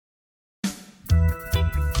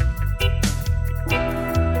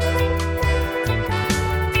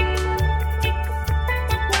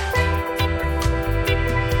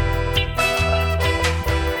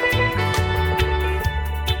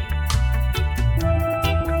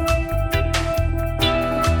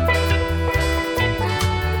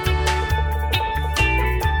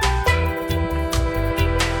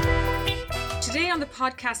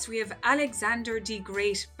podcast, we have Alexander D.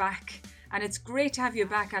 Great back. And it's great to have you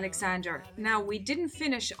back, Alexander. Now, we didn't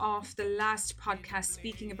finish off the last podcast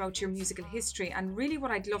speaking about your musical history. And really what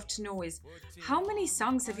I'd love to know is, how many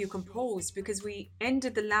songs have you composed? Because we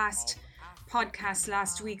ended the last podcast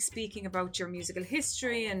last week speaking about your musical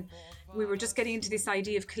history. And we were just getting into this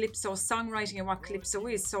idea of calypso songwriting and what calypso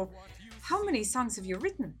is. So how many songs have you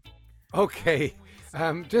written? Okay,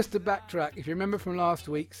 just to backtrack, if you remember from last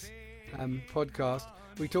week's podcast,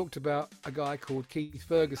 we talked about a guy called Keith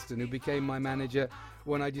Ferguson who became my manager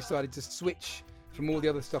when I decided to switch from all the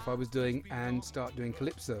other stuff I was doing and start doing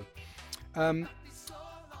calypso.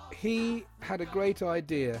 He had a great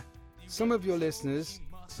idea. Some of your listeners,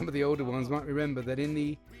 some of the older ones, might remember that in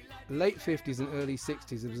the late 50s and early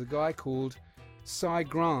 60s there was a guy called Cy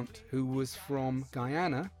Grant who was from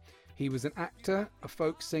Guyana. He was an actor, a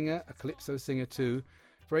folk singer, a calypso singer too,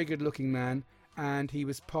 very good looking man, and he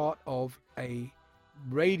was part of a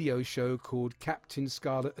radio show called Captain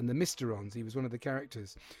Scarlet and the Mysterons. He was one of the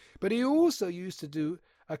characters. But he also used to do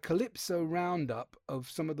a calypso roundup of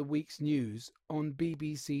some of the week's news on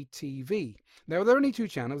BBC TV. Now, there were only two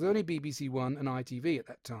channels, only BBC One and ITV at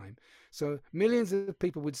that time. So millions of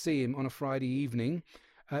people would see him on a Friday evening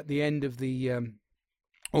at the end of a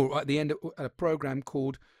program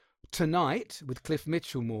called Tonight with Cliff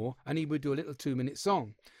Mitchellmore, and he would do a little 2-minute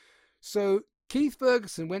song. So Keith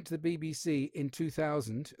Ferguson went to the BBC in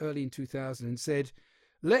 2000, early in 2000, and said,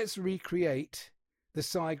 let's recreate the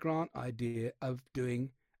Cy Grant idea of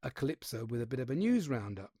doing a calypso with a bit of a news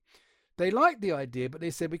roundup. They liked the idea, but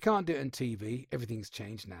they said, we can't do it on TV. Everything's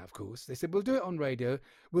changed now, of course. They said, we'll do it on radio.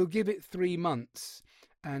 We'll give it 3 months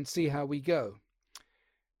and see how we go.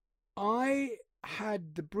 I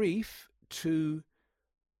had the brief to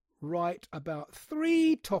write about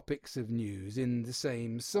 3 topics of news in the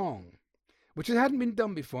same song, which hadn't been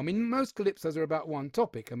done before. I mean, most calypsos are about one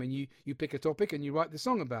topic. I mean, you pick a topic and you write the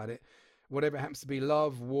song about it, whatever it happens to be,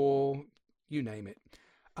 love, war, you name it.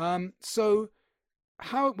 So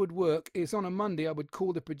how it would work is on a Monday, I would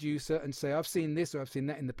call the producer and say, I've seen this or I've seen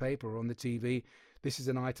that in the paper or on the TV. This is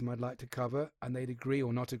an item I'd like to cover. And they'd agree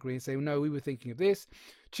or not agree and say, well, no, we were thinking of this.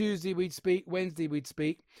 Tuesday we'd speak, Wednesday we'd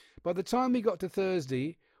speak. By the time we got to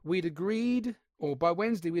Thursday, we'd agreed, or by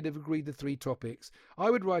Wednesday we'd have agreed the 3 topics. I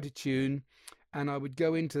would write a tune and I would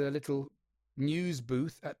go into a little news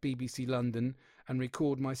booth at BBC London and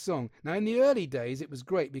record my song. Now, in the early days, it was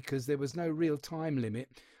great because there was no real time limit.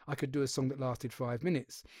 I could do a song that lasted 5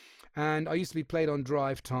 minutes. And I used to be played on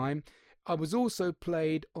drive time. I was also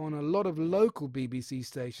played on a lot of local BBC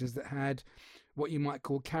stations that had what you might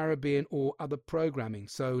call Caribbean or other programming.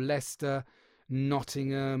 So Leicester,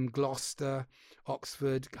 Nottingham, Gloucester,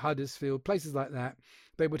 Oxford, Huddersfield, places like that.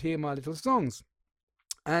 They would hear my little songs.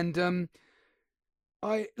 And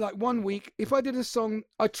I, like one week, if I did a song,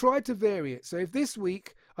 I tried to vary it. So if this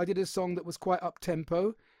week I did a song that was quite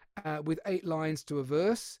up-tempo with 8 lines to a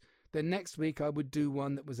verse, then next week I would do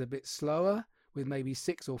one that was a bit slower with maybe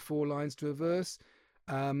 6 or 4 lines to a verse.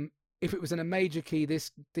 If it was in a major key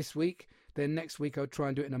this week, then next week I would try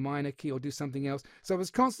and do it in a minor key or do something else. So I was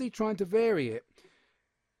constantly trying to vary it.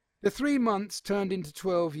 The 3 months turned into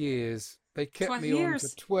 12 years. They kept me on for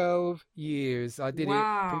 12 years. I did it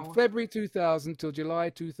from February 2000 till July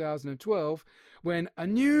 2012, when a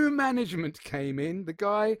new management came in. The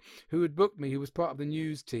guy who had booked me, who was part of the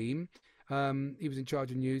news team, he was in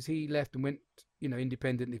charge of news. He left and went,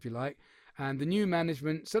 independent, if you like. And the new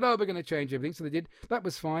management said, oh, we're going to change everything. So they did. That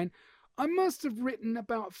was fine. I must have written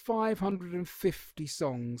about 550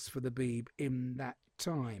 songs for the Beeb in that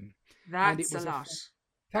time. That's a lot.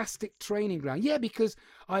 Fantastic training ground. Yeah, because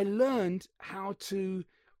I learned how to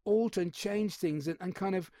alter and change things and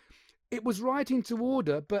kind of, it was writing to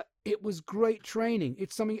order, but it was great training.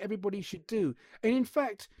 It's something everybody should do. And in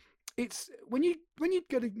fact, it's when you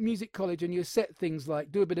go to music college and you set things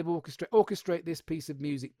like do a bit of orchestrate this piece of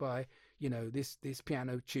music by, this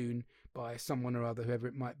piano tune by someone or other, whoever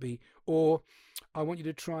it might be, or I want you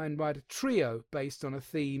to try and write a trio based on a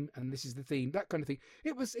theme, and this is the theme, that kind of thing.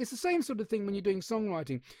 It's the same sort of thing when you're doing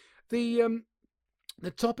songwriting. The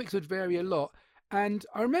topics would vary a lot. And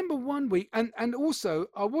I remember one week, and also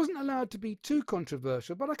I wasn't allowed to be too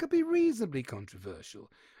controversial, but I could be reasonably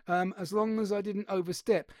controversial, as long as I didn't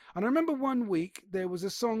overstep. And I remember one week there was a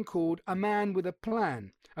song called A Man with a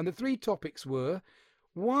Plan. And the 3 topics were,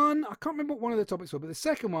 one, I can't remember what one of the topics were, but the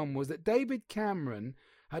second one was that David Cameron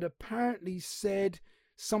had apparently said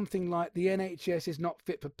something like the NHS is not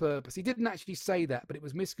fit for purpose. He didn't actually say that, but it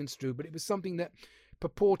was misconstrued. But it was something that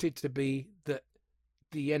purported to be that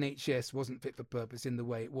the NHS wasn't fit for purpose in the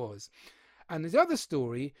way it was. And the other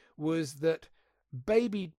story was that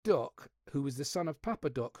Baby Doc, who was the son of Papa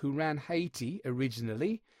Doc, who ran Haiti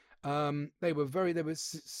originally. They were very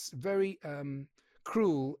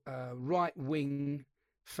cruel, right-wing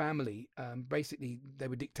family. Basically, they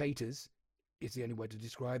were dictators, is the only way to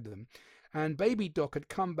describe them. And Baby Doc had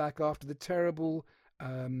come back after the terrible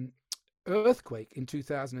earthquake in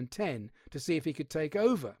 2010 to see if he could take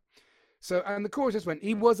over. So, and the chorus just went,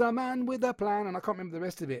 he was a man with a plan, and I can't remember the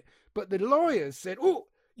rest of it. But the lawyers said, oh,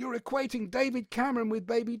 you're equating David Cameron with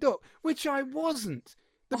Baby Doc, which I wasn't.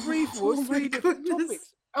 The brief was 3 different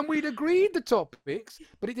topics. And we'd agreed the topics,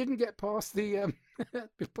 but it didn't get past the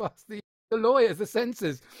lawyers, the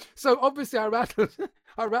censors. So obviously I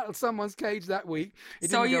rattled someone's cage that week.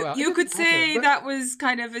 So you could say that was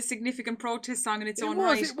kind of a significant protest song in its own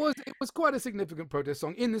right. It was quite a significant protest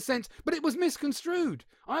song in the sense, but it was misconstrued.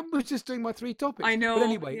 I was just doing my 3 topics. I know. But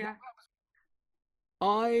anyway, yeah.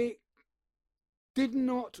 I did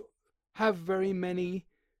not have very many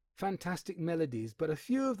fantastic melodies, but a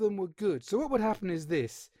few of them were good. So what would happen is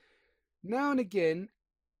this. Now and again,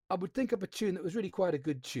 I would think of a tune that was really quite a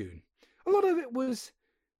good tune. A lot of it was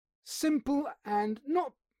simple and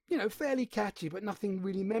not, fairly catchy, but nothing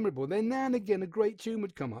really memorable. Then now and again, a great tune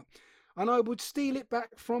would come up, and I would steal it back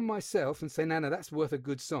from myself and say, no, that's worth a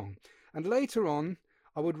good song. And later on,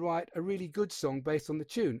 I would write a really good song based on the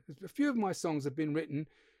tune. A few of my songs have been written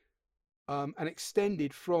and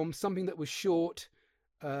extended from something that was short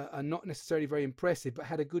and not necessarily very impressive, but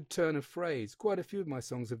had a good turn of phrase. Quite a few of my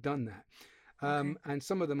songs have done that. And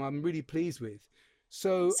some of them I'm really pleased with.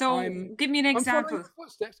 So give me an example.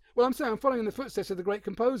 I'm saying I'm following in the footsteps of the great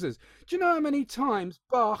composers. Do you know how many times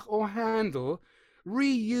Bach or Handel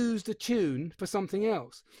reused a tune for something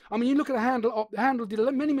else? I mean, you look at Handel did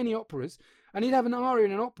many operas, and he'd have an aria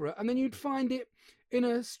in an opera, and then you'd find it in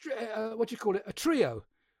a a trio,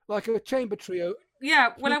 like a chamber trio.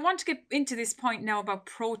 Yeah, well, I want to get into this point now about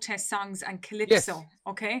protest songs and calypso, yes.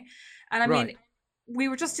 Okay? And I mean, we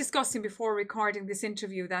were just discussing before recording this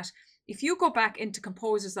interview that if you go back into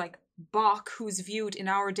composers like Bach, who's viewed in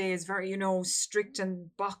our day as very, strict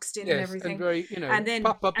and boxed in and everything. And very, and then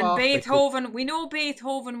and Beethoven, we know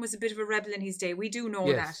Beethoven was a bit of a rebel in his day. We do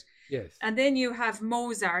know that. Yes. And then you have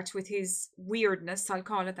Mozart with his weirdness, I'll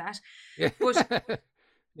call it that. Yeah. But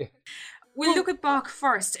we'll look at Bach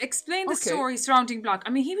first. Explain the story surrounding Bach. I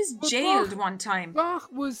mean, he was jailed one time. Bach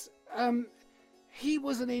was, he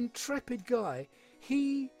was an intrepid guy.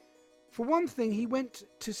 For one thing, he went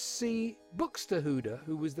to see Buxtehude,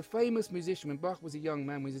 who was the famous musician when Bach was a young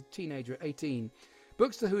man, when he was a teenager at 18.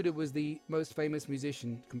 Buxtehude was the most famous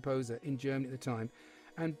composer in Germany at the time.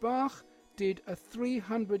 And Bach did a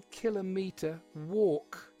 300-kilometer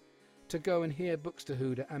walk to go and hear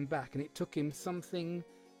Buxtehude and back. And it took him something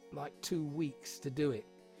like 2 weeks to do it.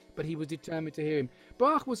 But he was determined to hear him.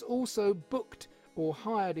 Bach was also booked or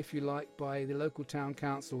hired, if you like, by the local town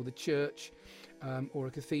council or the church or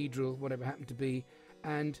a cathedral, whatever it happened to be.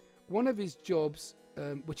 And one of his jobs,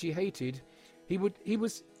 which he hated,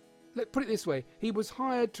 let's put it this way, he was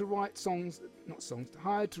hired to write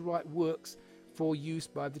hired to write works for use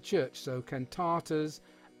by the church. So cantatas,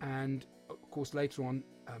 and of course later on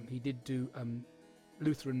he did do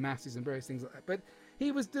Lutheran masses and various things like that. But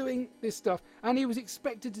he was doing this stuff, and he was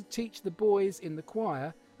expected to teach the boys in the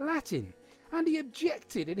choir Latin. And he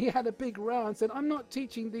objected, and he had a big row and said, I'm not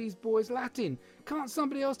teaching these boys Latin. Can't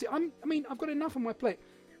somebody else do it? I've got enough on my plate.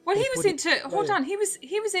 Well, he was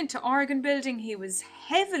into organ building. He was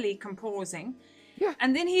heavily composing. Yeah.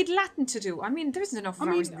 And then he had Latin to do. I mean, there isn't enough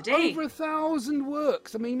hours in the day. Over 1,000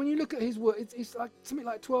 works. I mean, when you look at his work, it's like something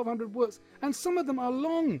like 1,200 works. And some of them are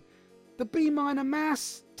long. The B minor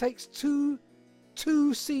Mass takes two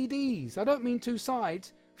CDs. I don't mean 2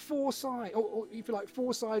 sides. 4 sides, or if you like,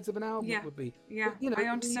 4 sides of an album it would be. Yeah, I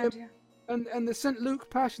understand. And the St. Luke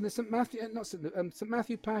Passion, the St.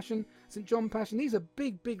 Matthew Passion, St. John Passion. These are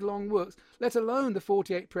big, long works. Let alone the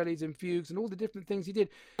 48 preludes and fugues and all the different things he did.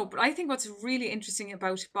 But I think what's really interesting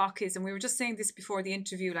about Bach is, and we were just saying this before the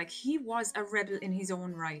interview, like he was a rebel in his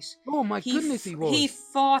own right. Oh my goodness, he was.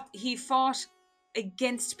 He fought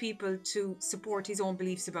against people to support his own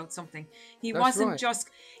beliefs about something. He wasn't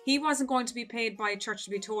going to be paid by a church to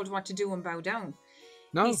be told what to do and bow down.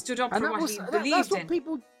 No. He stood up for what he believed that's what in.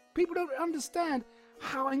 People don't understand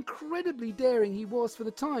how incredibly daring he was for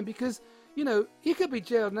the time, because you could be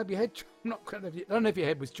jailed and have your head I don't know if your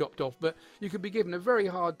head was chopped off, but you could be given a very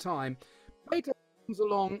hard time. Beethoven comes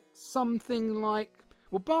along something like,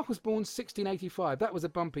 well, Bach was born 1685. That was a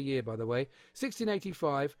bumper year, by the way.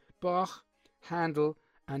 1685, Bach, Handel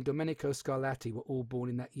and Domenico Scarlatti were all born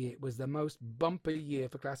in that year. It was the most bumper year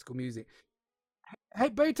for classical music.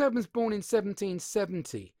 Beethoven's born in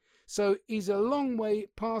 1770. So he's a long way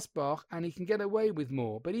past Bach, and he can get away with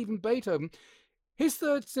more. But even Beethoven, his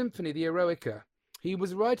Third Symphony, the Eroica,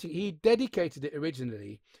 he dedicated it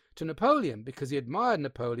originally to Napoleon because he admired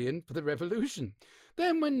Napoleon for the revolution.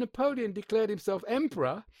 Then when Napoleon declared himself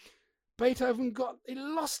emperor, Beethoven he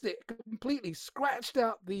lost it completely, scratched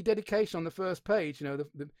out the dedication on the first page,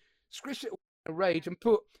 scratched it in a rage and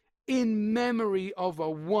put in memory of a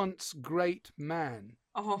once great man.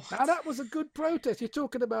 Oh, now that was a good protest. You're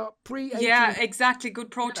talking about pre-18. Yeah, exactly.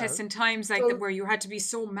 Good protests in times like that where you had to be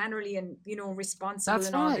so mannerly and, responsible That's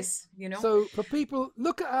and all right. this, So for people,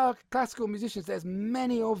 look at our classical musicians. There's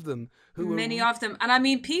many of them of them. And I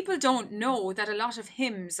mean, people don't know that a lot of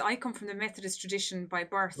hymns, I come from the Methodist tradition by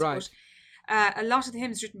birth, right. but a lot of the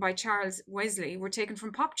hymns written by Charles Wesley were taken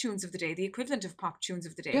from pop tunes of the day, the equivalent of pop tunes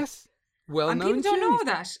of the day. Yes. Well-known and people don't tunes.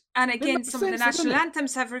 know that. And again, some of the national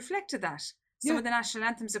anthems have reflected that. Some Yeah. of the national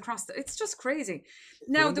anthems it's just crazy.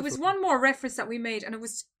 Now, Wonderful. there was one more reference that we made, and it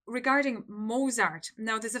was regarding Mozart.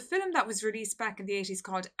 Now, there's a film that was released back in the 80s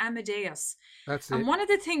called Amadeus. That's and it. one of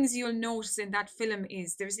the things you'll notice in that film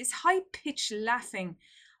is there's this high-pitched laughing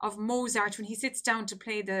of Mozart when he sits down to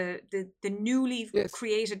play the newly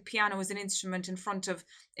created piano as an instrument in front of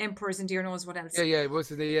emperors and dear knows what else. Yeah, it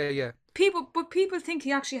was. Yeah. People think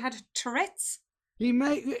he actually had Tourette's.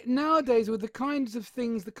 Nowadays, with the kinds of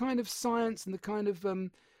things, the kind of science and the kind of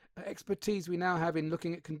expertise we now have in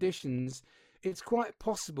looking at conditions, it's quite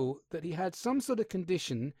possible that he had some sort of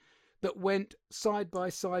condition that went side by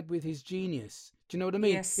side with his genius. Do you know what I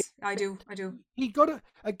mean? Yes, I do. He got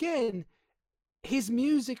again, his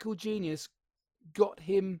musical genius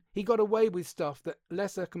he got away with stuff that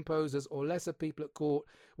lesser composers or lesser people at court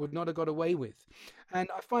would not have got away with. And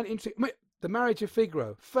I find it interesting. The Marriage of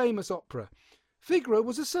Figaro, famous opera. Figaro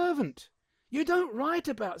was a servant. You don't write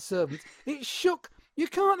about servants. It shook. You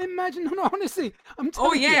can't imagine. No, honestly, I'm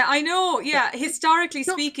telling you. Oh yeah, I know. Yeah, historically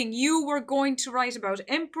speaking, you were going to write about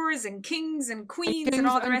emperors and kings and queens and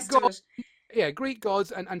all the rest of it. Yeah, Greek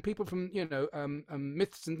gods and people from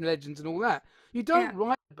myths and legends and all that. You don't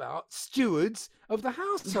write about stewards of the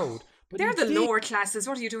household. But they're the lower classes.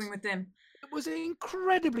 What are you doing with them? It was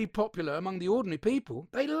incredibly popular among the ordinary people.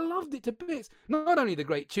 They loved it to bits. Not only the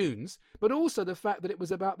great tunes, but also the fact that it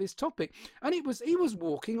was about this topic. And he was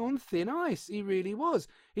walking on thin ice. He really was.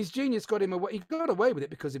 His genius got him away. He got away with it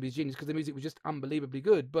because of his genius, because the music was just unbelievably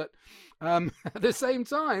good. But at the same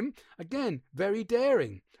time, again, very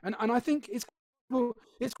daring. And I think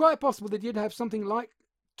it's quite possible that you'd have something like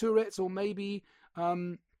Tourette's, or maybe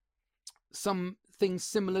some things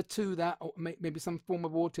similar to that, or maybe some form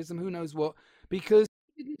of autism, who knows what, because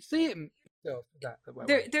he didn't see it himself that way.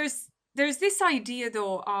 There's this idea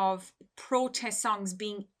though of protest songs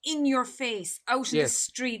being in your face, out in the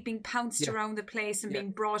street, being pounced around the place and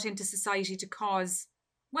being brought into society to cause,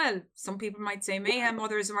 well, some people might say mayhem,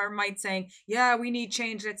 others might say, yeah, we need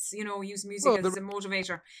change, let's use music as a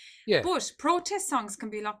motivator. But protest songs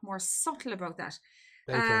can be a lot more subtle about that.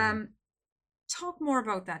 Talk more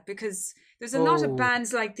about that, because there's a lot of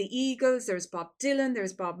bands like the Eagles, there's Bob Dylan,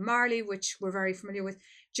 there's Bob Marley, which we're very familiar with,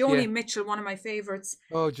 Joni Mitchell, one of my favorites.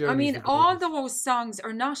 I mean, all those songs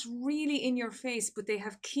are not really in your face, but they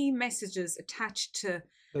have key messages attached to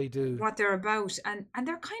what they're about, and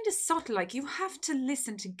they're kind of subtle, like you have to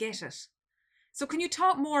listen to get it. So can you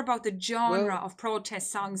talk more about the genre of protest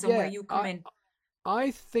songs and where you come in?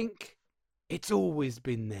 I think it's always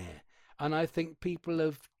been there. And I think people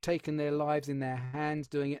have taken their lives in their hands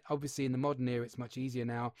doing it. Obviously, in the modern era, it's much easier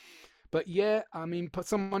now. But yeah, I mean,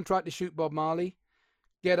 someone tried to shoot Bob Marley.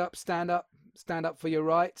 Get up, stand up for your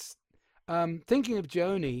rights. Thinking of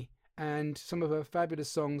Joni and some of her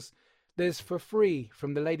fabulous songs, there's For Free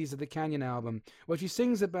from the Ladies of the Canyon album, where she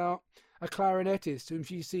sings about a clarinetist whom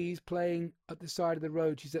she sees playing at the side of the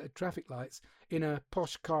road. She's at traffic lights in a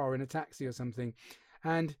posh car, in a taxi or something.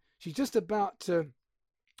 And she's just about to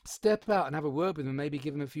step out and have a word with him, maybe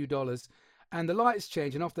give him a few dollars, and the lights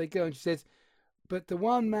change and off they go, and she says, but the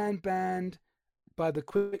one-man band by the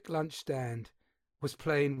quick lunch stand was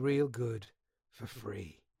playing real good for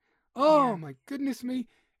free. My goodness me,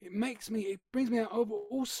 it brings me out over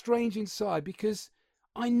all strange inside, because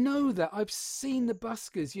I know that I've seen the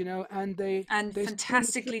buskers, and they're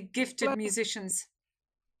fantastically gifted musicians.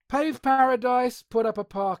 Pave Paradise put up a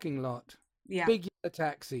parking lot, big yellow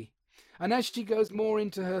taxi. And as she goes more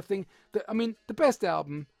into her thing, the best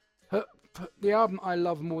album, the album I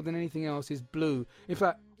love more than anything else is Blue. In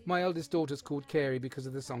fact, my eldest daughter's called Carey because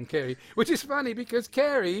of the song Carey, which is funny because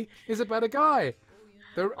Carey is about a guy.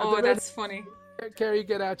 That's funny. Carey,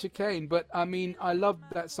 get out your cane. But I mean, I loved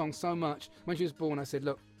that song so much. When she was born, I said,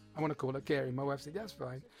 look, I want to call her Carey. My wife said, that's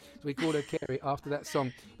fine. So we called her Carey after that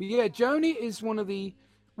song. But yeah, Joni is one of the,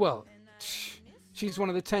 well, she's one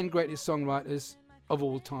of the 10 greatest songwriters of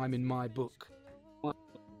all time in my book.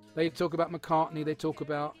 They talk about McCartney, they talk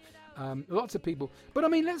about lots of people. But I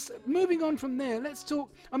mean, moving on from there, let's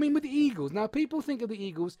talk, I mean, with the Eagles. Now, people think of the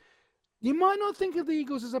Eagles, you might not think of the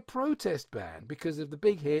Eagles as a protest band because of the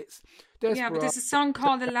big hits. Yeah, but there's a song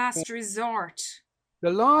called The Last Resort.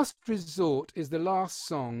 The Last Resort is the last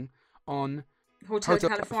song on Hotel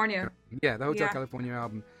California. Yeah, the Hotel California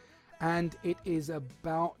album. And it is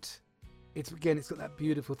about, it's got that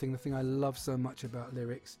beautiful thing, the thing I love so much about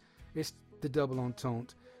lyrics. It's the double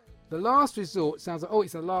entente. The last resort sounds like, oh,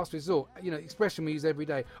 it's a last resort. You know, expression we use every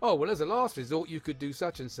day. Oh, well, as a last resort, you could do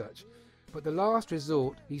such and such. But the last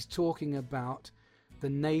resort, he's talking about the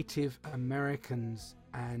Native Americans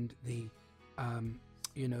and the,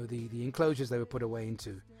 you know, the enclosures they were put away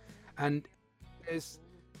into. And it's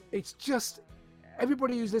just,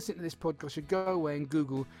 everybody who's listening to this podcast should go away and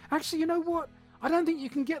Google. Actually, you know what? I don't think you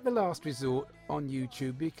can get The Last Resort on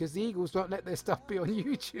YouTube because the Eagles don't let their stuff be on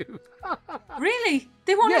YouTube. Really?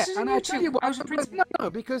 They won't let it on YouTube? I tell you what, out of principle? no,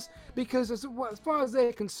 because as far as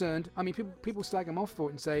they're concerned, I mean, people slag them off for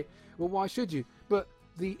it and say, well, why should you? But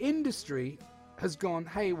the industry has gone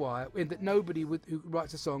haywire in that nobody who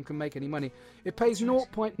writes a song can make any money. It pays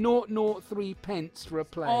 0.003 pence for a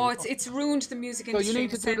play. Oh, it's ruined the music industry. So you need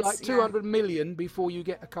to do like 200 million before you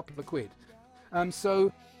get a couple of quid.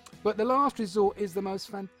 But The Last Resort is the most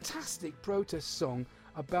fantastic protest song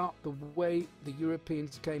about the way the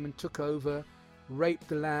Europeans came and took over, raped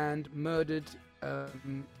the land, murdered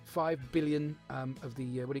 5 billion of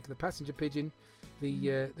the the passenger pigeon,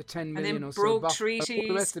 the 10 million and then or so. broke treaties,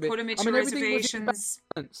 the rest of it. Put them into reservations.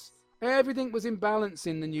 Everything was in balance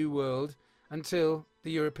in the New World until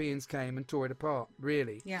the Europeans came and tore it apart.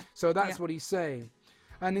 Really. Yeah. So that's what he's saying.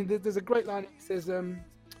 And there's a great line. He says,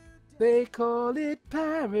 they call it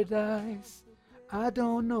paradise. I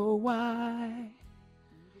don't know why.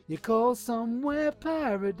 You call somewhere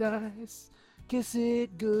paradise. Kiss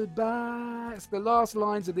it goodbye. It's the last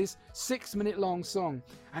lines of this 6-minute long song.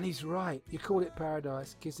 And he's right. You call it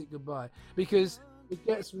paradise. Kiss it goodbye. Because it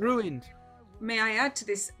gets ruined. May I add to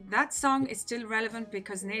this? That song is still relevant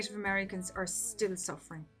because Native Americans are still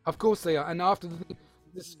suffering. Of course they are. And after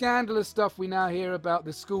the scandalous stuff we now hear about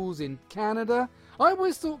the schools in Canada, I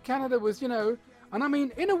always thought Canada was, and I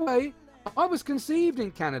mean, in a way, I was conceived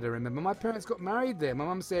in Canada, remember? My parents got married there. My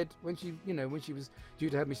mum said when she was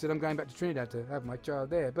due to have me, she said, I'm going back to Trinidad to have my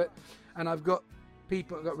child there. And I've got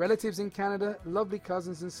relatives in Canada, lovely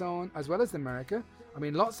cousins and so on, as well as America. I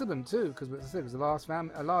mean, lots of them too, because as I said, it was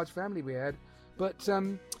a large family we had. But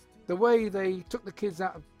the way they took the kids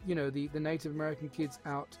out of, the Native American kids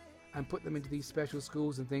out and put them into these special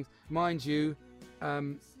schools and things, mind you,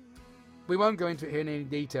 we won't go into it here in any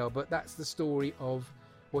detail, but that's the story of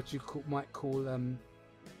what you might call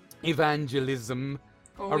evangelism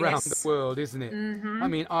around the world, isn't it? Mm-hmm. I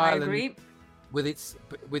mean, Ireland, with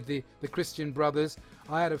the Christian Brothers.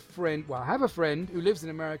 I have a friend who lives in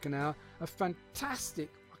America now, a fantastic,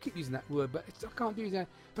 I keep using that word, but I can't use that,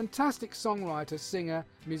 fantastic songwriter, singer,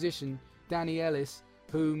 musician, Danny Ellis,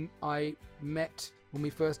 whom I met when we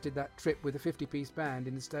first did that trip with a 50-piece band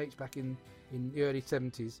in the States back in the early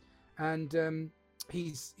 70s. And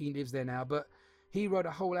he lives there now, but he wrote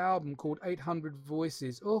a whole album called 800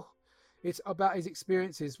 Voices. Oh, it's about his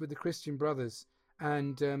experiences with the Christian Brothers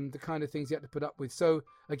and the kind of things he had to put up with. So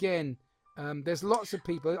again, there's lots of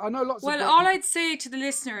people. I know lots of people. Well, all I'd say to the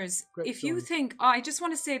listeners, if you think, I just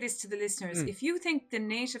want to say this to the listeners, if you think the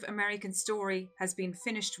Native American story has been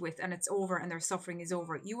finished with and it's over and their suffering is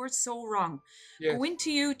over, you are so wrong. Yes. Go into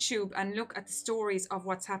YouTube and look at the stories of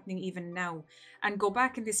what's happening even now, and go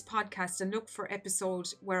back in this podcast and look for episode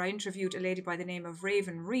where I interviewed a lady by the name of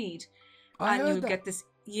Raven Reed. And you'll get this.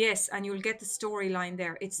 Yes, and you'll get the storyline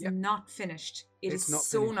there. It's not finished. It's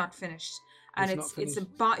not finished. And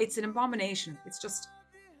it's an abomination. It's just,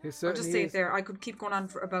 I'll just say it there. I could keep going on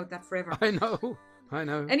about that forever. I know.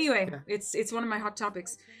 Anyway, it's one of my hot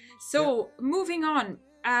topics. So moving on,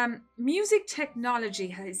 music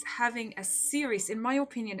technology is having in my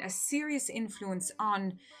opinion, a serious influence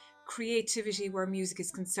on creativity where music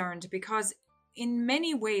is concerned, because in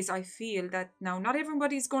many ways I feel that, now not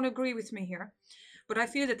everybody's going to agree with me here, but I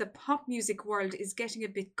feel that the pop music world is getting a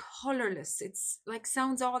bit colorless. It's like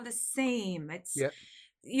sounds all the same. It's,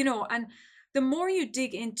 and the more you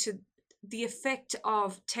dig into the effect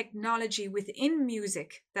of technology within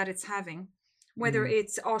music that it's having, whether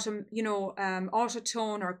it's autotune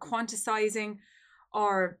or quantizing,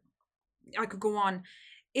 or I could go on,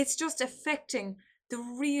 it's just affecting the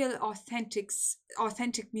real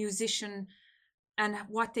authentic musician and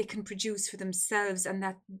what they can produce for themselves, and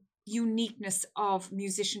that uniqueness of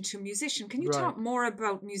musician to musician. Can you Right. talk more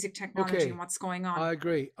about music technology and Okay. what's going on? I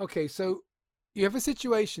agree. Okay. So you have a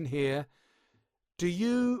situation here. Do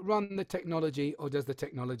you run the technology or does the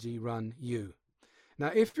technology run you?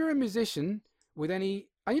 Now, if you're a musician with any,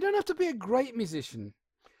 and you don't have to be a great musician,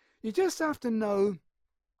 you just have to know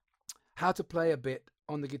how to play a bit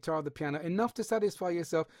on the guitar or the piano, enough to satisfy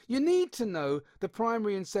yourself. You need to know the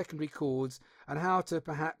primary and secondary chords and how to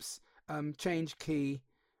perhaps change key.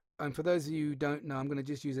 And for those of you who don't know, I'm going to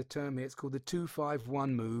just use a term here. It's called the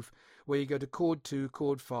 2-5-1 move, where you go to chord 2,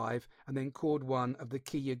 chord 5, and then chord 1 of the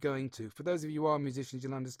key you're going to. For those of you who are musicians,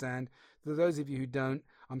 you'll understand. For those of you who don't,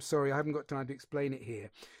 I'm sorry, I haven't got time to explain it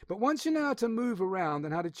here. But once you know how to move around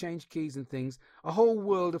and how to change keys and things, a whole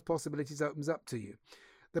world of possibilities opens up to you.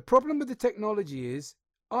 The problem with the technology is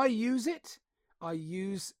I use it. I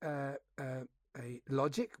use a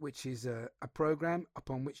Logic, which is a program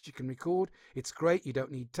upon which you can record. It's great. You don't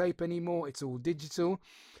need tape anymore. It's all digital.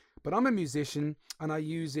 But I'm a musician and I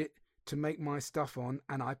use it to make my stuff on,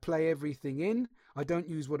 and I play everything in. I don't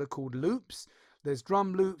use what are called loops. There's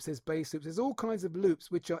drum loops, there's bass loops, there's all kinds of loops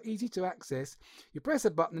which are easy to access. You press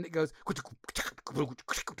a button and it goes, or it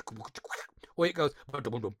goes,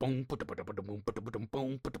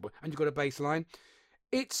 and you've got a bass line.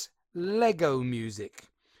 It's Lego music.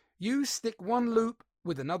 You stick one loop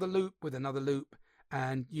with another loop with another loop,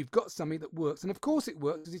 and you've got something that works. And of course it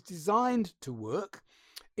works because it's designed to work.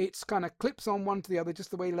 It's kind of clips on one to the other,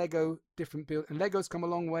 just the way Lego different build. And Lego's come a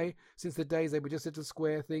long way since the days they were just little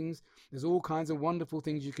square things. There's all kinds of wonderful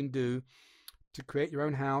things you can do to create your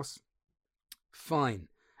own house. Fine.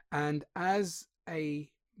 And as a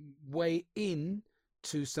way in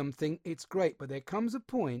to something, it's great. But there comes a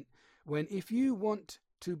point when if you want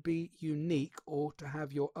to be unique or to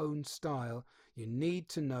have your own style, you need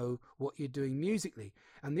to know what you're doing musically.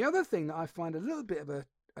 And the other thing that I find a little bit of a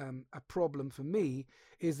problem for me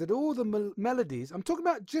is that all the melodies, I'm talking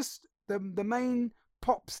about just the main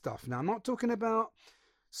pop stuff now. I'm not talking about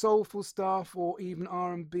soulful stuff or even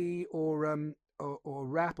R&B or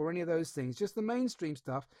rap or any of those things, just the mainstream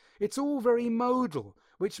stuff. It's all very modal,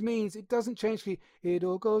 which means it doesn't change key. It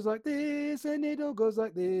all goes like this, and it all goes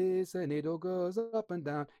like this, and it all goes up and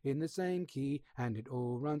down in the same key, and it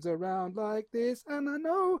all runs around like this. And I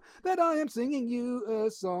know that I am singing you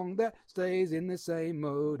a song that stays in the same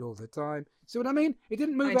mode all the time. See what I mean? It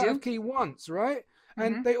didn't move out of key once, right?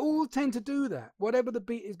 And they all tend to do that, whatever the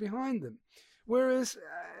beat is behind them. Whereas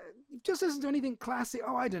just listen to anything classic.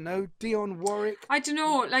 Oh, I don't know, Dionne Warwick. I don't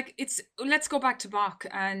know. Like let's go back to Bach,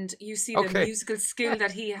 and you see the musical skill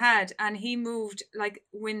that he had, and he moved, like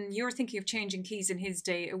when you're thinking of changing keys in his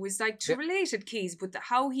day, it was like two related keys, but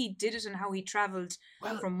how he did it and how he traveled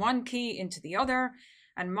from one key into the other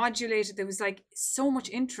and modulated. There was like so much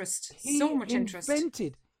interest.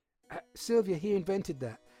 Sylvia, he invented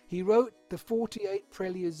that. He wrote the 48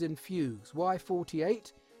 Preludes and Fugues. Why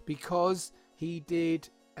 48? Because he did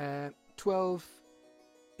 12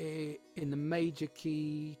 in the major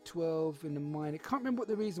key, 12 in the minor. I can't remember what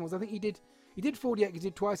the reason was. I think he did 48. He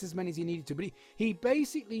did twice as many as he needed to. But he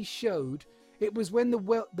basically showed it was when the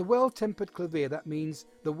well-tempered clavier, that means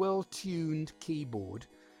the well-tuned keyboard,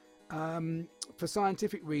 for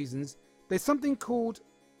scientific reasons, there's something called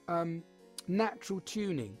natural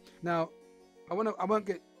tuning. Now, I won't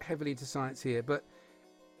get heavily into science here, but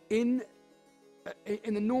in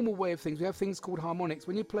the normal way of things, we have things called harmonics.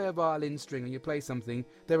 When you play a violin string and you play something,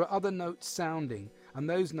 there are other notes sounding, and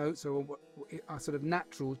those notes are sort of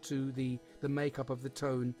natural to the makeup of the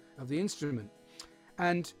tone of the instrument.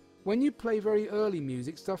 And when you play very early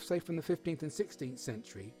music, stuff say from the 15th and 16th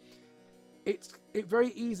century, it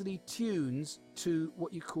very easily tunes to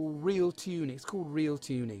what you call real tuning. It's called real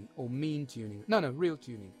tuning or mean tuning. No, real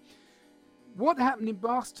tuning. What happened in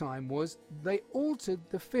Bach's time was they altered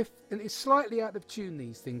the fifth, and it's slightly out of tune,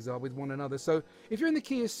 these things are, with one another. So if you're in the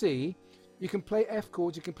key of C, you can play F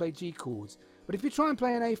chords, you can play G chords. But if you try and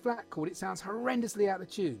play an A flat chord, it sounds horrendously out of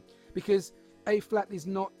tune because A flat is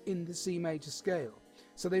not in the C major scale.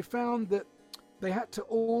 So they found that they had to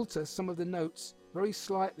alter some of the notes very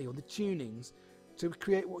slightly, or the tunings, to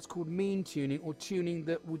create what's called mean tuning, or tuning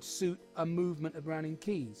that would suit a movement around in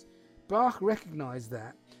keys. Bach recognized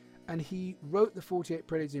that, and he wrote the 48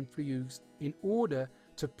 Preludes and Fugues in order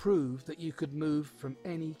to prove that you could move from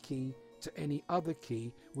any key to any other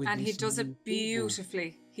key with and he does it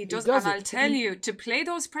beautifully. He does and I'll tell you, to play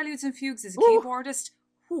those Preludes and Fugues as a keyboardist,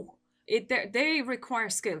 they require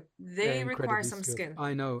skill. They require some skill.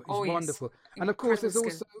 I know, it's wonderful. And of course there's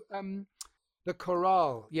also The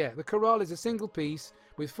chorale. Yeah, the chorale is a single piece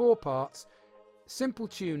with 4 parts, simple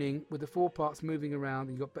tuning with the 4 parts moving around.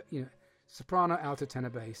 You've got, soprano, alto, tenor,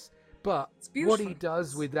 bass. But what he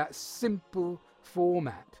does with that simple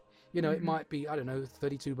format, it might be,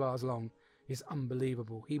 32 bars long, is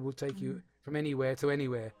unbelievable. He will take you from anywhere to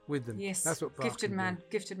anywhere with them. Yes, that's what Bach gifted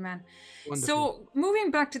man. Wonderful. So moving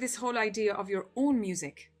back to this whole idea of your own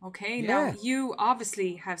music, okay? Yeah. Now, you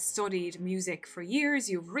obviously have studied music for years.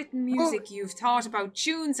 You've written music. You've thought about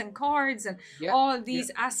tunes and chords and all these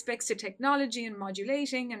aspects to technology and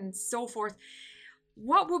modulating and so forth.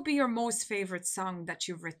 What would be your most favorite song that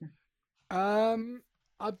you've written?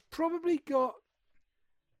 I've probably got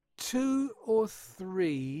 2 or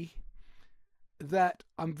 3 that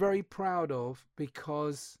I'm very proud of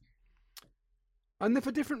because, and they're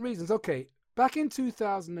for different reasons. Okay, back in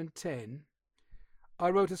 2010, I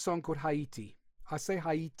wrote a song called Haiti. I say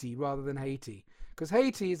Haiti rather than Haiti because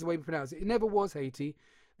Haiti is the way we pronounce it. It never was Haiti.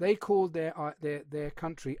 They called their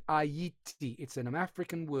country Haiti. It's an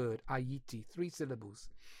African word, Haiti, 3 syllables.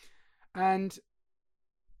 And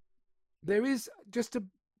there is, just to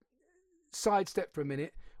sidestep for a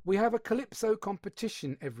minute, we have a Calypso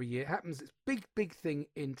competition every year. It happens, it's a big thing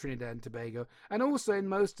in Trinidad and Tobago. And also in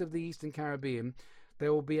most of the Eastern Caribbean,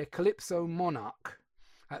 there will be a Calypso monarch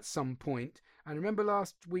at some point. And remember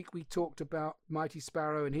last week we talked about Mighty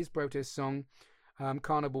Sparrow and his protest song,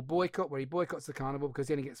 Carnival Boycott, where he boycotts the carnival because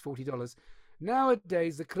he only gets $40.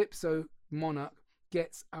 Nowadays, the Calypso monarch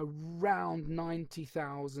gets around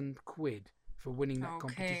 90,000 quid for winning that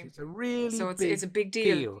competition. It's a really it's a big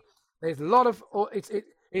deal. There's a lot of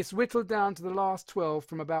it's whittled down to the last 12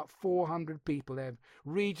 from about 400 people. They have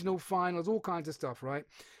regional finals, all kinds of stuff, right?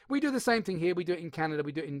 We do the same thing here. We do it in Canada.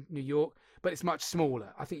 We do it in New York, but it's much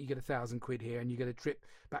smaller. I think you get 1,000 quid here and you get a trip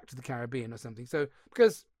back to the Caribbean or something. So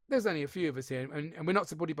because there's only a few of us here and we're not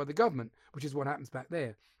supported by the government, which is what happens back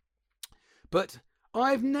there. But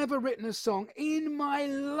I've never written a song in my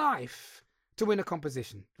life to win a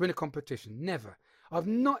competition. Never.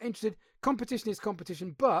 I'm not interested. Competition is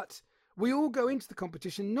competition, but we all go into the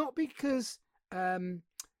competition not because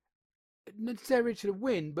necessarily to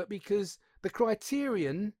win, but because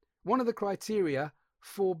one of the criteria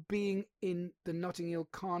for being in the Notting Hill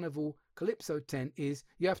Carnival Calypso tent is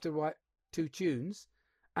you have to write 2 tunes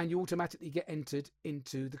and you automatically get entered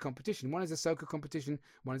into the competition. One is a soca competition,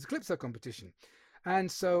 one is a Calypso competition.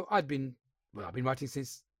 And so I've been writing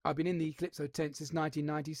since I've been in the Calypso tent since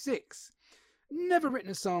 1996. Never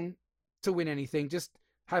written a song to win anything, just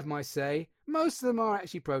have my say. Most of them are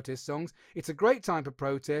actually protest songs. It's a great time for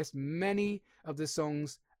protest. Many of the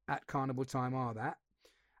songs at carnival time are that.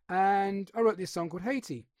 And I wrote this song called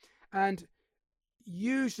Haiti. And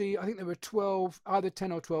usually I think there were either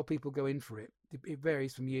 10 or 12 people go in for it. It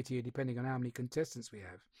varies from year to year depending on how many contestants we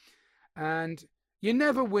have. And you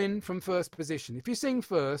never win from first position. If you sing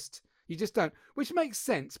first, you just don't. Which makes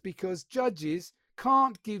sense because judges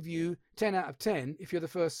can't give you 10 out of 10 if you're the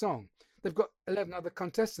first song. They've got 11 other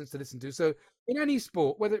contestants to listen to. So in any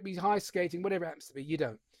sport, whether it be high skating, whatever it happens to be, you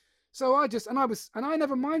don't. So I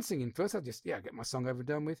never mind singing first. I just, get my song over and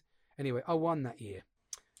done with. Anyway, I won that year.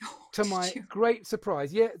 To my great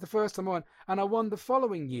surprise. Yeah, the first time I won. And I won the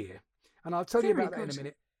following year. And I'll tell you about that in a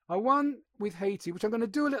minute. I won with Haiti, which I'm going to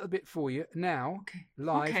do a little bit for you now,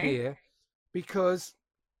 live here. Because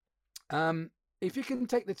if you can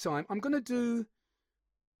take the time,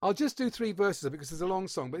 I'll just do 3 verses of it because it's a long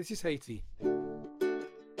song, but this is Haiti.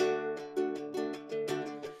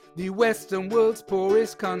 The Western world's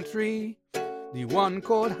poorest country, the one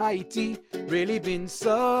called Haiti, really been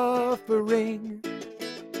suffering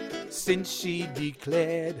since she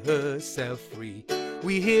declared herself free.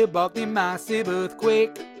 We hear about the massive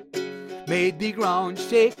earthquake, made the ground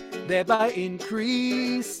shake, thereby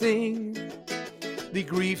increasing the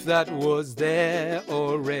grief that was there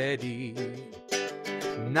already.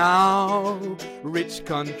 Now, rich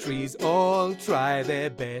countries all try their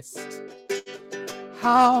best.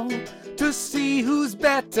 How to see who's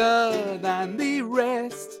better than the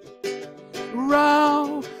rest.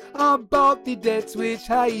 Row about the debts which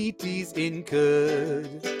Haiti's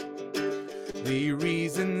incurred. The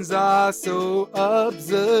reasons are so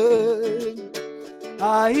absurd.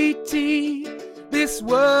 Haiti, this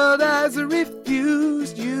world has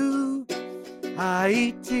refused you.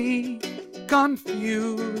 Haiti,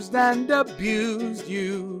 confused and abused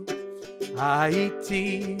you.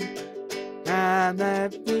 Haiti, and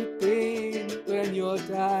everything when your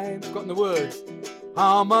time's gotten the words.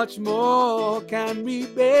 How much more can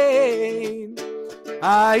remain?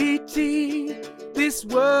 Haiti, this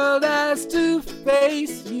world has to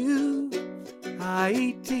face you.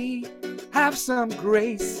 Haiti, have some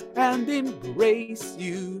grace and embrace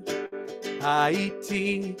you.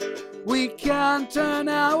 Haiti, we can't turn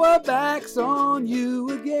our backs on you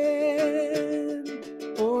again.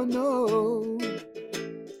 Oh no.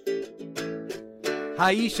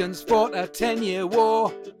 Haitians fought a 10-year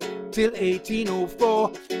war till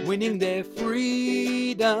 1804, winning their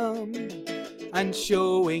freedom and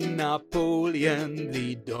showing Napoleon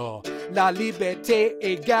the door. La liberté,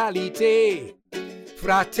 égalité,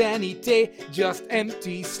 fraternité, just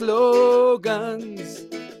empty slogans,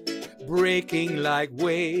 breaking like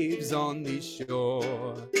waves on the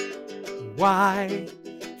shore. Why?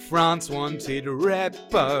 France wanted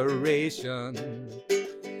reparation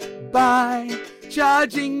by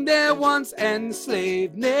charging their once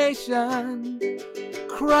enslaved nation.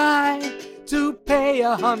 Cry to pay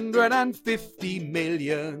 150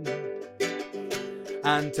 million.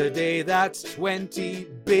 And today that's 20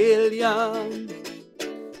 billion.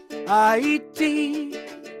 Haiti,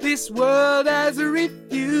 this world has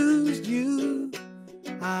refused you.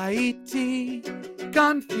 Haiti,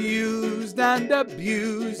 confused and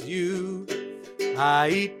abused you.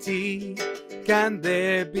 Haiti, can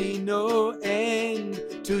there be no end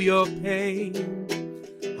to your pain?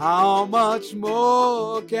 How much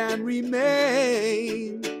more can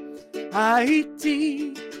remain?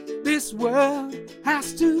 Haiti, this world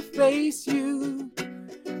has to face you.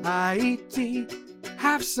 Haiti,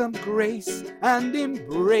 have some grace and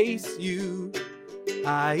embrace you.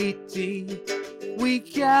 Haiti, we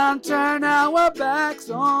can't turn our backs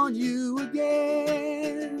on you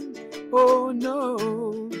again. Oh no.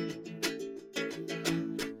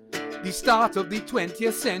 The start of the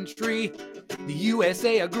 20th century, the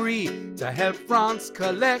USA agreed to help France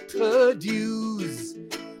collect her dues.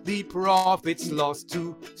 The profits lost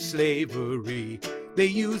to slavery, they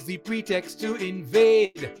used the pretext to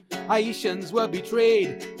invade. Haitians were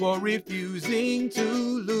betrayed for refusing to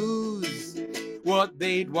lose what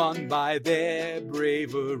they'd won by their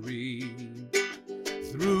bravery.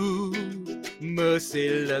 Through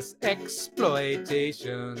merciless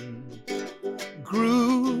exploitation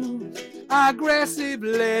grew aggressive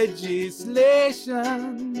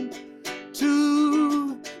legislation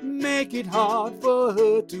to make it hard for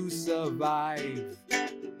her to survive.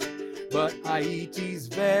 But Haiti's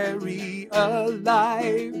very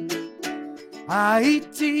alive.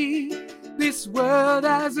 Haiti, this world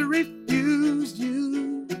has refused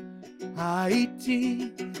you.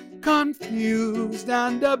 Haiti, confused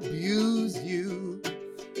and abused you.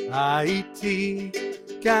 Haiti,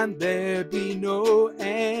 can there be no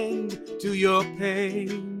end to your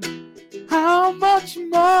pain? How much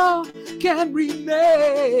more can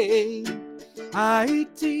remain?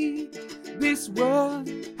 Haiti, this world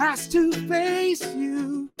has to face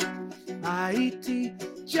you. Haiti,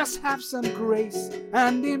 just have some grace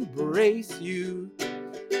and embrace you.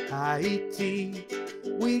 Haiti,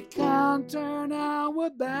 we can't turn our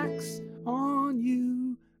backs on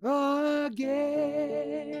you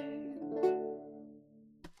again.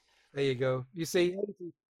 There you go. You see,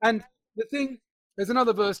 and the thing, there's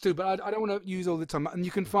another verse too, but I don't want to use all the time. And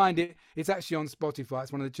you can find it. It's actually on Spotify.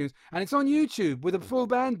 It's one of the tunes, and it's on YouTube with a full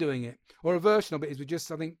band doing it, or a version of it is with just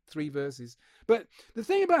I think 3 verses. But the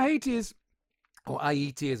thing about Haiti is, or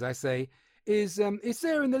Haiti as I say, is it's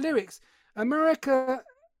there in the lyrics. America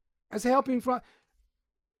as helping France.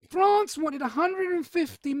 France wanted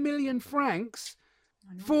 150 million francs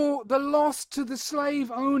for the loss to the slave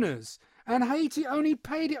owners. And Haiti only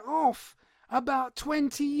paid it off about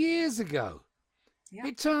 20 years ago. Yeah.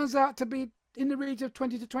 It turns out to be in the region of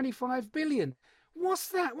 20 to 25 billion. What's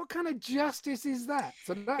that? What kind of justice is that?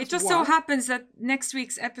 So it just so happens that next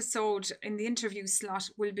week's episode in the interview slot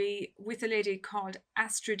will be with a lady called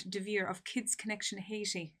Astrid De Vere of Kids Connection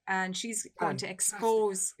Haiti, and she's going to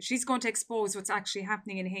expose what's actually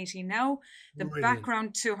happening in Haiti now, the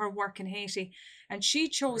background to her work in Haiti. And she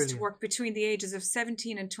chose to work between the ages of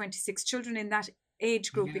 17 and 26, children in that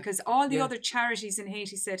age group, because all the other charities in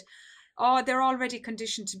Haiti said, oh, they're already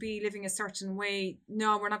conditioned to be living a certain way.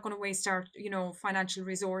 No, we're not going to waste our, financial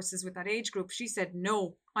resources with that age group. She said,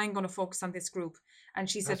 no, I'm going to focus on this group. And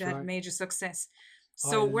she said that had major success.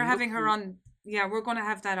 So we're having her on. Yeah, we're going to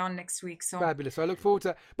have that on next week. So fabulous. I look forward to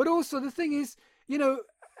that. But also the thing is, I'm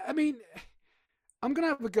going to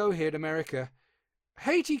have a go here at America.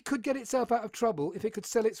 Haiti could get itself out of trouble if it could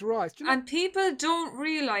sell its rice. And people don't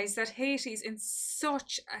realise that Haiti's in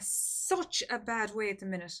such a bad way at the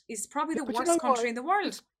minute. It's probably the worst country in the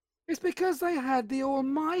world. It's because they had the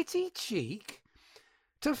almighty cheek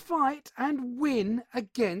to fight and win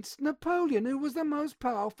against Napoleon, who was the most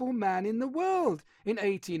powerful man in the world in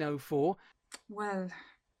 1804. Well,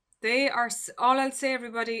 They are, all I'll say,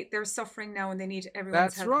 everybody, they're suffering now and they need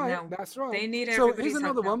everyone's help now. That's right. They need So everybody's here's help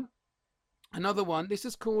another now. one. Another one. This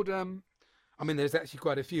is called, I mean, there's actually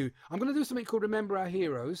quite a few. I'm going to do something called Remember Our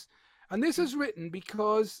Heroes. And this was written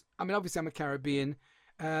because, I mean, obviously I'm a Caribbean.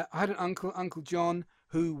 I had an uncle, Uncle John,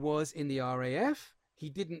 who was in the RAF. He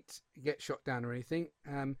didn't get shot down or anything.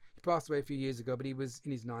 He passed away a few years ago, but he was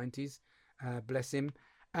in his 90s. Bless him.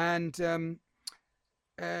 And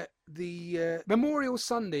the Memorial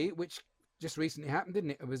Sunday, which just recently happened,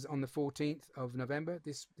 didn't it? It was on the 14th of November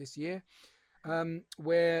this year,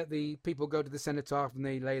 where the people go to the cenotaph and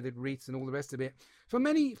they lay the wreaths and all the rest of it.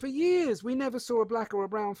 For years, we never saw a black or a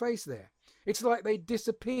brown face there. It's like they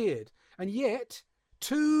disappeared. And yet,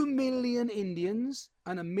 2 million Indians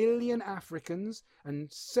and 1 million Africans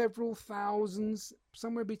and several thousands,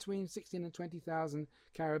 somewhere between 16 and 20,000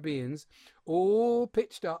 Caribbeans, all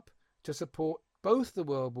pitched up to support both the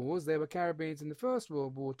World Wars. There were Caribbeans in the First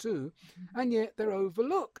World War too, and yet they're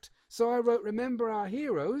overlooked. So I wrote Remember Our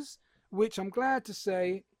Heroes, which I'm glad to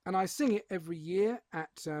say, and I sing it every year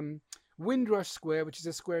at Windrush Square, which is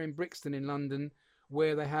a square in Brixton in London,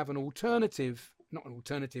 where they have an alternative, not an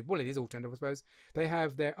alternative, well, it is alternative, I suppose. They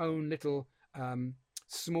have their own little,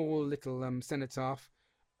 small little cenotaph,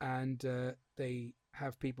 and they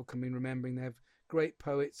have people come in remembering. They have great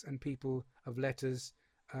poets and people of letters.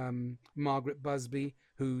 Margaret Busby,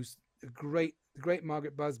 who's the great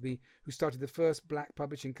Margaret Busby, who started the first black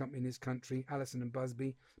publishing company in this country, Allison and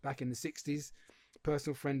Busby, back in the 60s.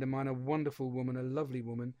 Personal friend of mine, a wonderful woman, a lovely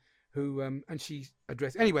woman, who and she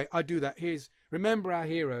addressed. Anyway, I do that. Here's Remember Our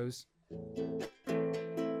Heroes.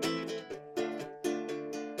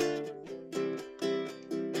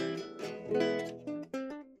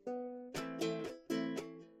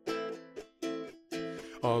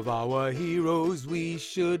 Of our heroes we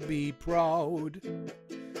should be proud,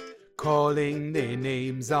 calling their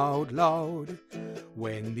names out loud.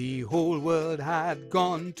 When the whole world had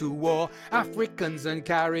gone to war, Africans and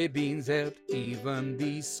Caribbeans helped even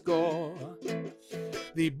the score.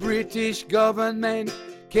 The British government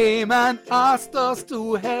came and asked us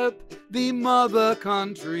to help the mother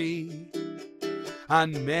country,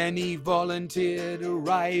 and many volunteered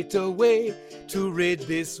right away to rid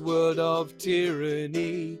this world of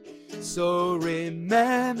tyranny. So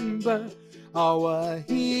remember our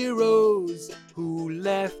heroes who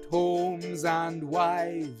left homes and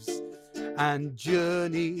wives and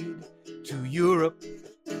journeyed to Europe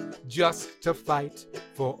just to fight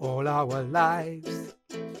for all our lives,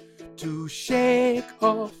 to shake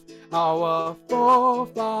off our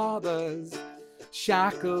forefathers'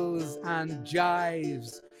 shackles and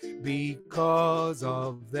gyves. Because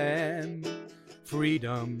of them,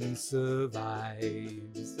 freedom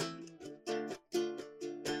survives.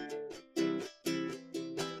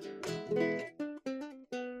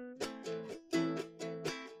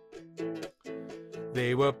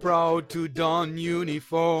 They were proud to don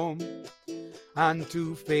uniform and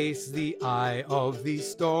to face the eye of the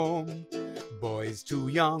storm. Boys too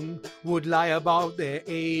young would lie about their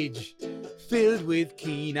age, filled with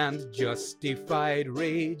keen and justified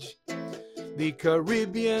rage. The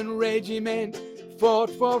Caribbean regiment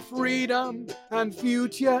fought for freedom and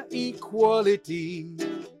future equality,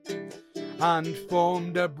 and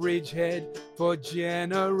formed a bridgehead for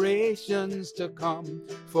generations to come,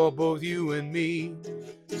 for both you and me.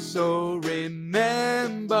 So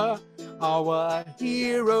remember our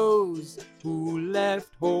heroes who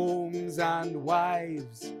left homes and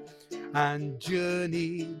wives and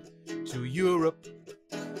journeyed to Europe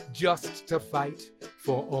just to fight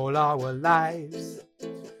for all our lives,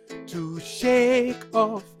 to shake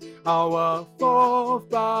off our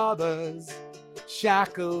forefathers'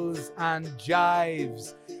 shackles and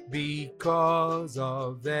gyves. Because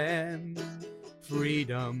of them,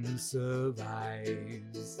 freedom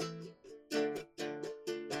survives.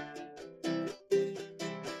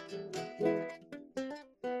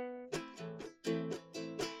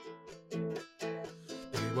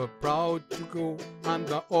 They were proud to go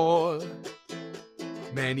under all.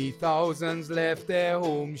 Many thousands left their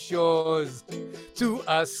home shores to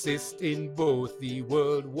assist in both the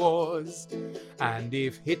world wars. And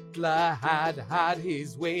if Hitler had had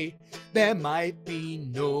his way, there might be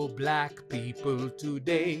no black people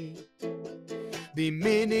today. The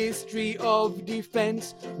Ministry of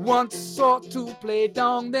Defense once sought to play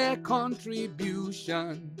down their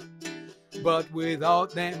contribution, but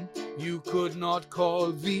without them you could not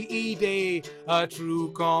call VE Day a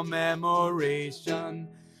true commemoration.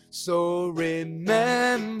 So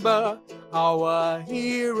remember our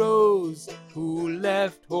heroes who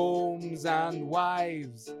left homes and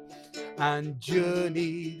wives and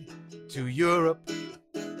journeyed to Europe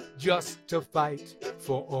just to fight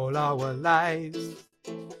for all our lives,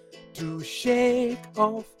 to shake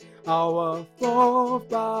off our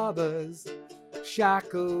forefathers'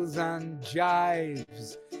 shackles and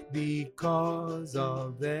gyves. Because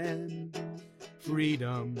of them,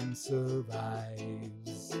 freedom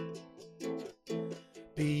survives.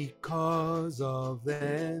 Because of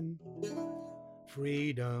them,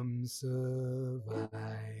 freedom survives.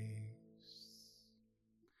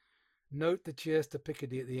 Note the cheers to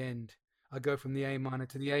Picardy at the end. I go from the A minor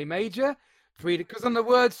to the A major. Freedom, because on the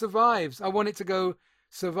word survives, I want it to go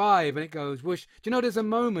survive, and it goes whoosh. Do you know there's a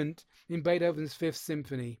moment in Beethoven's Fifth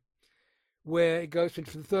Symphony where it goes from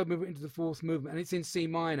the third movement into the fourth movement, and it's in C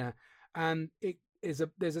minor, and there's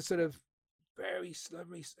a sort of very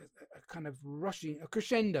slowly, a kind of rushing, a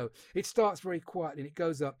crescendo. It starts very quietly and it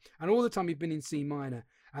goes up, and all the time you've been in C minor,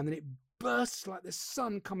 and then it bursts like the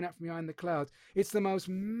sun coming out from behind the clouds. It's the most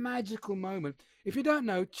magical moment. If you don't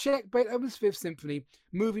know, check Beethoven's Fifth Symphony,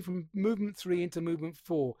 moving from movement 3 into movement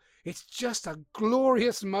 4. It's just a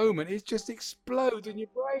glorious moment. It just explodes in your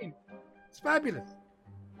brain. It's fabulous.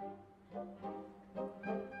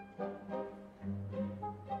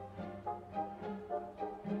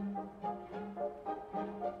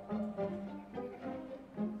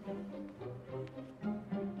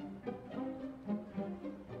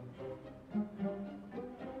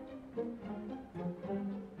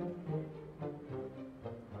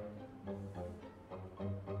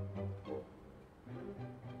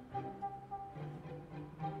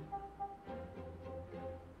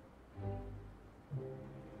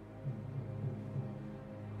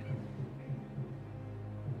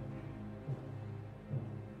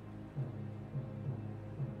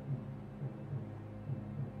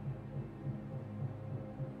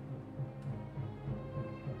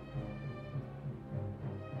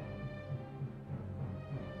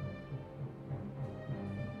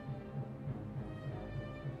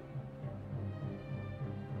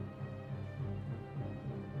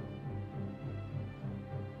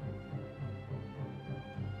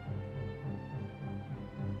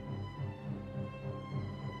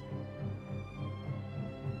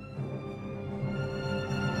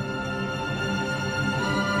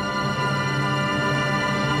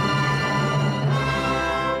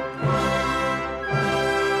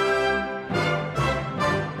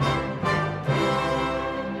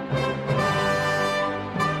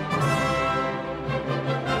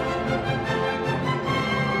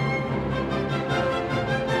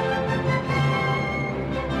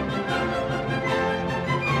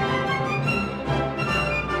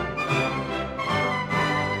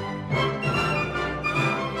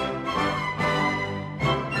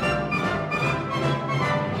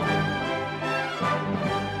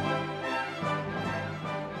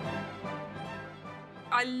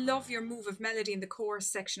 I love your move of melody in the chorus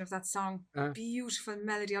section of that song. Beautiful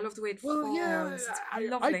melody. I love the way it falls. Yeah,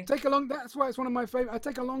 lovely. I take a long. That's why it's one of my favorite. I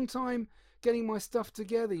take a long time getting my stuff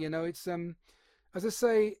together. You know, it's as I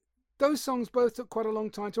say, those songs both took quite a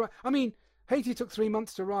long time to write. I mean, Haiti took 3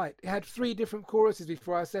 months to write. It had 3 different choruses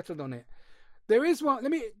before I settled on it. There is one.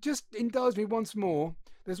 Let me just indulge me once more.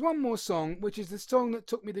 There's one more song, which is the song that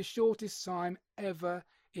took me the shortest time ever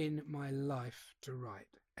in my life to write.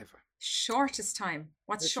 Ever. Shortest time?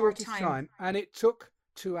 What's the short shortest time? And it took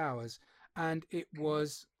 2 hours. And it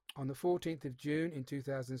was on the 14th of June in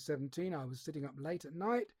 2017. I was sitting up late at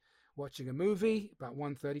night watching a movie about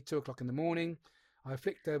 1:30, 2 o'clock in the morning. I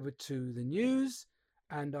flicked over to the news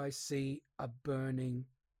and I see a burning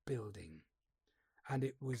building. And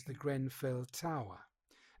it was the Grenfell Tower.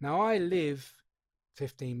 Now, I live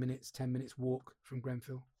 15 minutes, 10 minutes walk from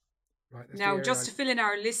Grenfell. Right, now, just to fill in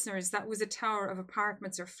our listeners, that was a tower of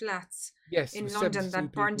apartments or flats in London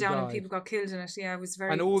that burned down and people got killed in it. Yeah, it was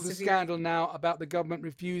very And all severe. the scandal now about the government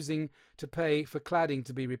refusing to pay for cladding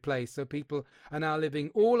to be replaced. So people are now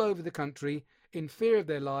living all over the country in fear of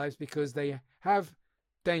their lives because they have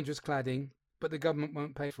dangerous cladding, but the government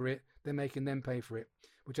won't pay for it. They're making them pay for it,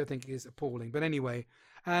 which I think is appalling. But anyway,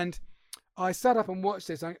 and I sat up and watched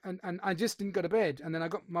this, and I just didn't go to bed. And then I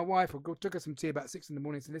got my wife, took her some tea about 6 in the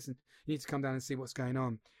morning and said, listen, you need to come down and see what's going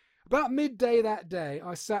on. About midday that day,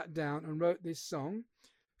 I sat down and wrote this song.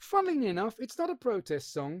 Funnily enough, it's not a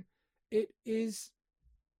protest song. It is,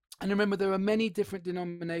 and remember, there are many different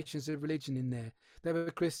denominations of religion in there. There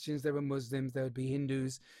were Christians, there were Muslims, there would be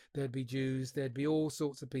Hindus, there'd be Jews, there'd be all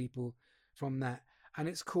sorts of people from that. And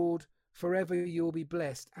it's called Forever You'll Be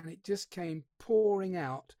Blessed. And it just came pouring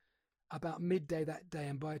out about midday that day,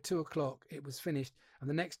 and by 2 o'clock it was finished. And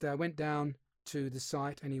the next day I went down to the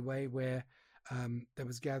site anyway where there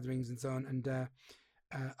was gatherings and so on, and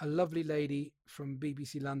a lovely lady from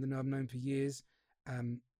BBC London who I've known for years,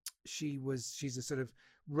 she's a sort of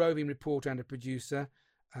roving reporter and a producer.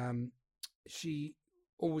 She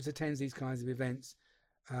always attends these kinds of events.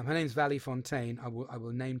 Her name's Valley Fontaine. I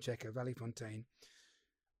will name check her, Valley Fontaine.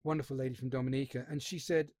 Wonderful lady from Dominica. And she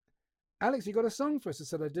said, Alex, you got a song for us? I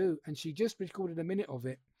said, I do. And she just recorded a minute of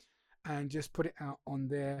it and just put it out on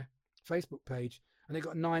their Facebook page. And they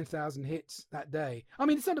got 9,000 hits that day. I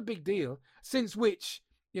mean, it's not a big deal. Since which,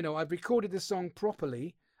 you know, I've recorded the song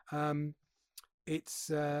properly. It's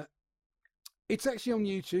actually on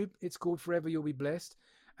YouTube. It's called Forever You'll Be Blessed.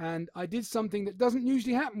 And I did something that doesn't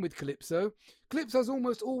usually happen with Calypso. Calypso's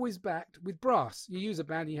almost always backed with brass. You use a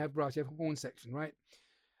band and you have brass, you have a horn section, right?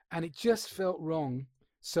 And it just felt wrong.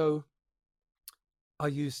 So I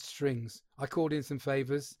used strings. I called in some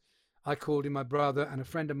favors. I called in my brother and a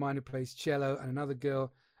friend of mine who plays cello and another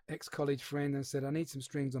girl, ex-college friend, and said, I need some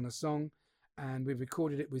strings on a song. And we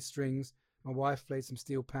recorded it with strings. My wife played some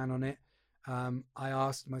steel pan on it. I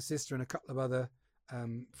asked my sister and a couple of other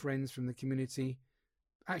friends from the community,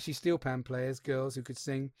 actually steel pan players, girls who could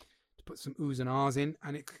sing, to put some oohs and ahs in,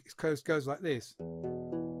 and it goes like this. I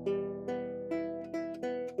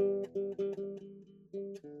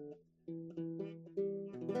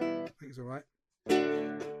think it's all right.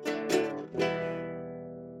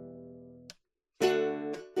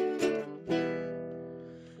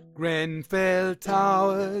 Grenfell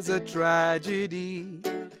Tower's a tragedy,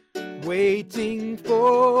 waiting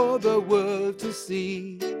for the world to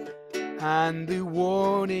see, and the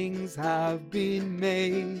warnings have been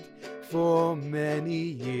made for many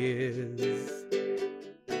years.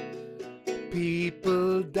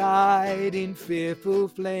 People died in fearful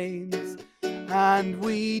flames, and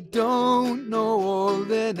we don't know all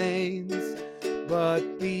their names,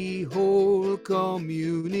 but the whole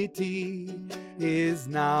community is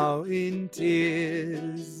now in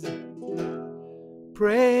tears.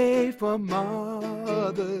 Pray for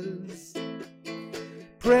mothers,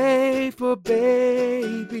 pray for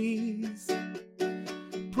babies,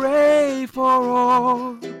 pray for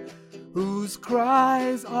all whose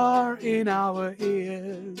cries are in our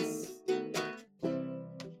ears.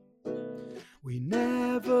 We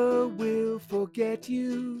never will forget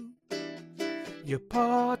you, you're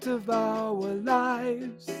part of our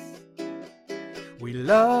lives. We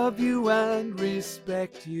love you and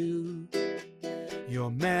respect you,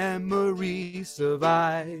 your memory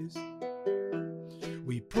survives.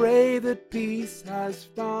 We pray that peace has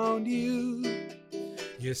found you,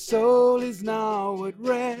 your soul is now at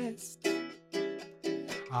rest.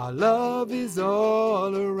 Our love is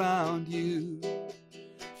all around you,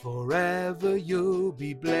 forever you'll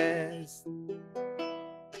be blessed.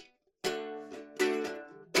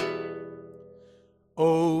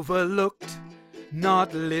 Overlooked,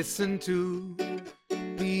 not listened to,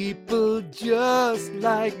 people just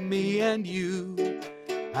like me and you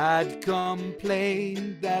had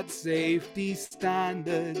complained that safety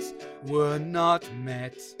standards were not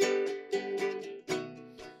met.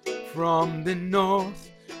 From the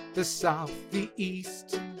north, the south, the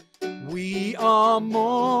east, we are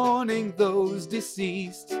mourning those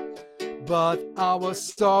deceased, but our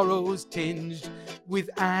sorrows tinged with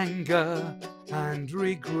anger and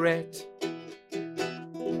regret.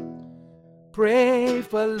 Pray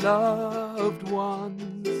for loved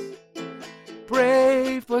ones,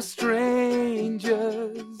 pray for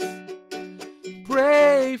strangers,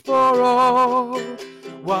 pray for all,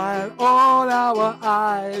 while all our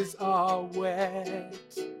eyes are wet.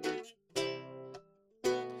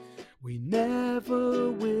 We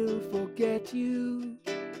never will forget you,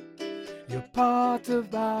 you're part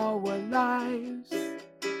of our lives.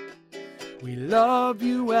 We love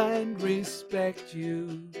you and respect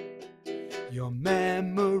you, your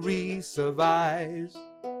memory survives.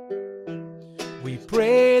 We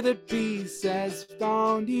pray that peace has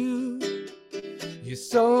found you, your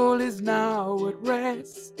soul is now at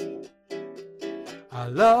rest. Our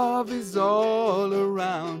love is all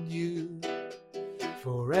around you,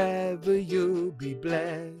 forever you'll be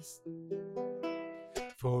blessed.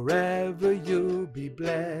 Forever you'll be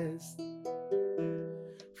blessed.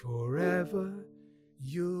 Forever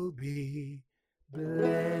you'll be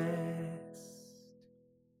blessed.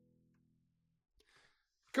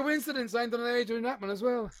 Coincidence, I ended on Adrian Rackman as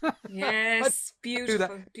well. Yes,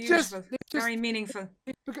 beautiful, beautiful, very meaningful.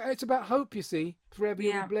 It's about hope, you see. Forever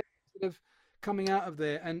you'll be blessed, sort of coming out of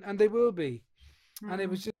there, and they will be. And it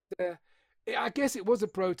was just, I guess it was a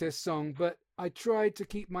protest song, but I tried to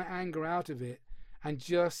keep my anger out of it and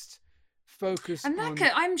just focus and that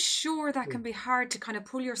on... I'm sure that can be hard to kind of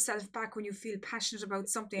pull yourself back when you feel passionate about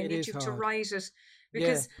something and yet you have to write it.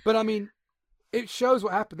 Because but I mean, it shows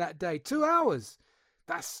what happened that day. 2 hours.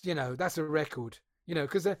 That's, you know, that's a record. You know,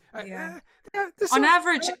 because Yeah. the On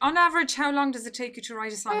songs, average, how long does it take you to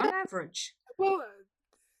write a song? On average. well,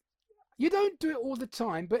 you don't do it all the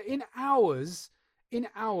time, but in hours,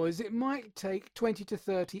 it might take 20 to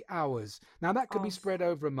 30 hours. Now that could be Of spread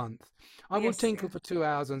over a month. I will yes, tinkle yeah. for 2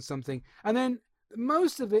 hours on something, and then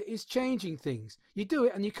most of it is changing things. You do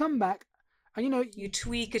it, and you come back, and You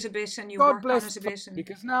tweak it a bit and you God work on bless it a the phone, bit, and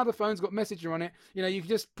because now the phone's got Messenger on it. You can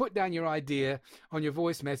just put down your idea on your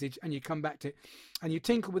voice message, and you come back to it, and you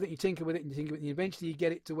tinkle with it, you tinkle with it, and you tinkle with it, and eventually you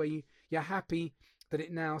get it to where you're happy that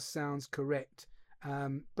it now sounds correct.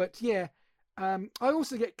 But yeah, I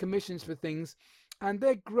also get commissions for things, and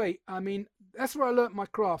they're great. I mean, that's where I learnt my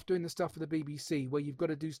craft, doing the stuff for the BBC, where you've got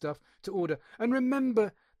to do stuff to order. And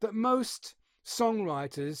remember that most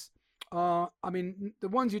songwriters are, I mean, the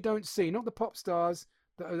ones you don't see, not the pop stars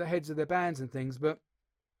that are the heads of their bands and things, but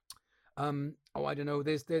I don't know.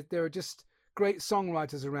 There are just great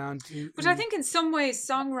songwriters around but I who think in some ways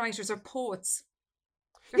songwriters are poets.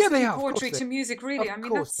 They're yeah, they speaking are. Of course poetry they to music, are. really. Of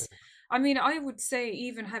course they I mean, I would say,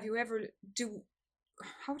 even, have you ever do,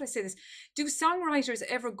 how would I say this? Do songwriters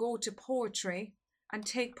ever go to poetry and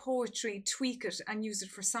take poetry, tweak it, and use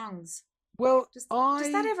it for songs? Well, Does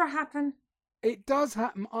that ever happen? it does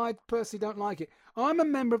happen. I personally don't like it. I'm a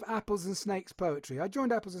member of Apples and Snakes Poetry. I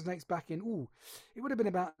joined Apples and Snakes back in, it would have been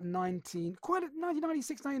about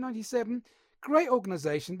 1996, 1997. Great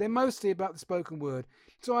organisation. They're mostly about the spoken word.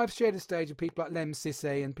 So I've shared a stage with people like Lem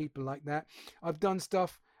Sisse and people like that. I've done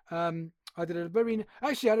stuff. I did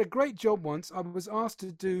actually, I had a great job once. I was asked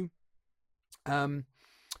to do,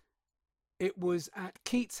 it was at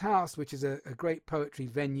Keats House, which is a great poetry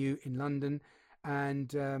venue in London.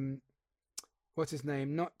 And what's his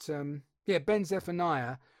name? Ben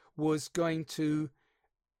Zephaniah was going to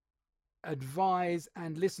advise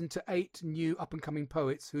and listen to 8 new up and coming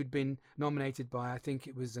poets who'd been nominated by, I think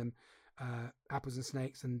it was Apples and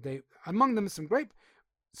Snakes, and they, among them, some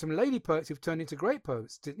lady poets who've turned into great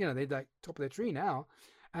poets. They're like top of their tree now.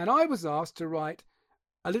 And I was asked to write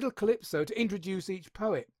a little calypso to introduce each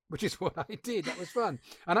poet, which is what I did. That was fun.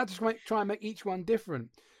 And I had to try and make each one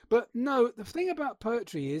different. But no, the thing about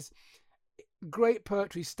poetry is, great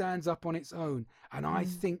poetry stands up on its own, and I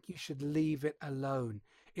think you should leave it alone.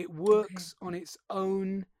 It Okay. works on its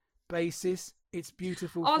own basis. It's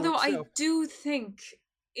beautiful for Although I itself. do think,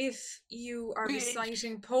 if you are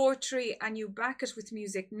reciting poetry and you back it with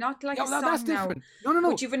music, not like Yeah, a well, that's song now, different.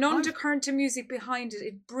 No. but you've an undercurrent of music behind it,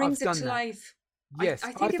 it I've brings it done to that. life. Yes, I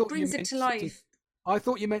I think it thought you brings it meant to setting. life. I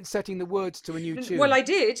thought you meant setting the words to a new Well, tune. I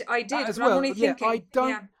did, That as but I'm well. only Yeah, thinking,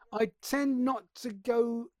 yeah. I tend not to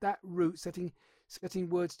go that route, setting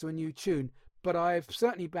words to a new tune. But I've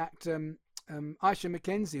certainly backed Aisha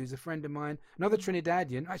Mackenzie, who's a friend of mine, another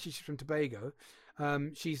Trinidadian. Actually, she's from Tobago.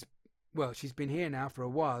 She's been here now for a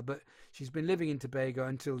while, but she's been living in Tobago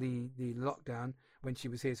until the lockdown when she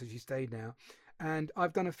was here, so she stayed now. And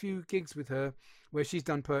I've done a few gigs with her where she's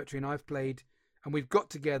done poetry and I've played, and we've got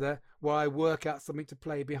together while I work out something to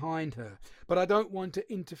play behind her. But I don't want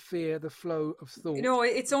to interfere the flow of thought.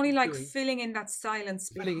 It's only like Doing. filling in that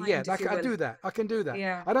silence Yeah, behind, if like you I will. do that. I can do that.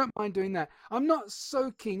 Yeah. I don't mind doing that. I'm not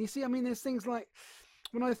so keen. You see, I mean, there's things like,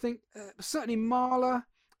 when I think, certainly Mahler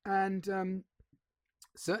and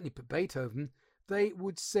certainly Beethoven, they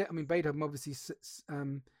would say, I mean, Beethoven obviously,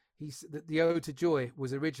 the Ode to Joy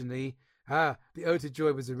was originally, the Ode to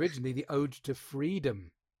Joy was originally the Ode to Freedom.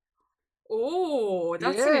 Oh,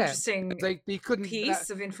 that's an Yeah, interesting he couldn't piece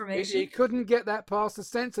of he information. couldn't get that past the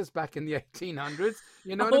census back in the 1800s.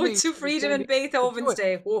 You know what I Oh, mean? to So it freedom became and the Ode to Beethoven's Joy.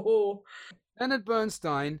 day. Whoa. Leonard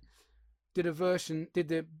Bernstein did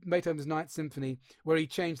the Beethoven's Ninth Symphony, where he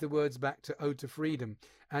changed the words back to Ode to Freedom.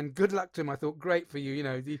 And good luck to him. I thought, great for you.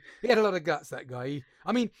 He had a lot of guts, that guy.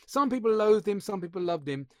 I mean, some people loathed him, some people loved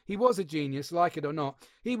him. He was a genius, like it or not.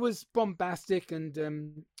 He was bombastic,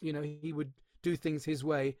 and he would do things his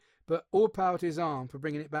way. But all power to his arm for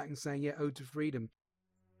bringing it back and saying, yeah, Ode to Freedom.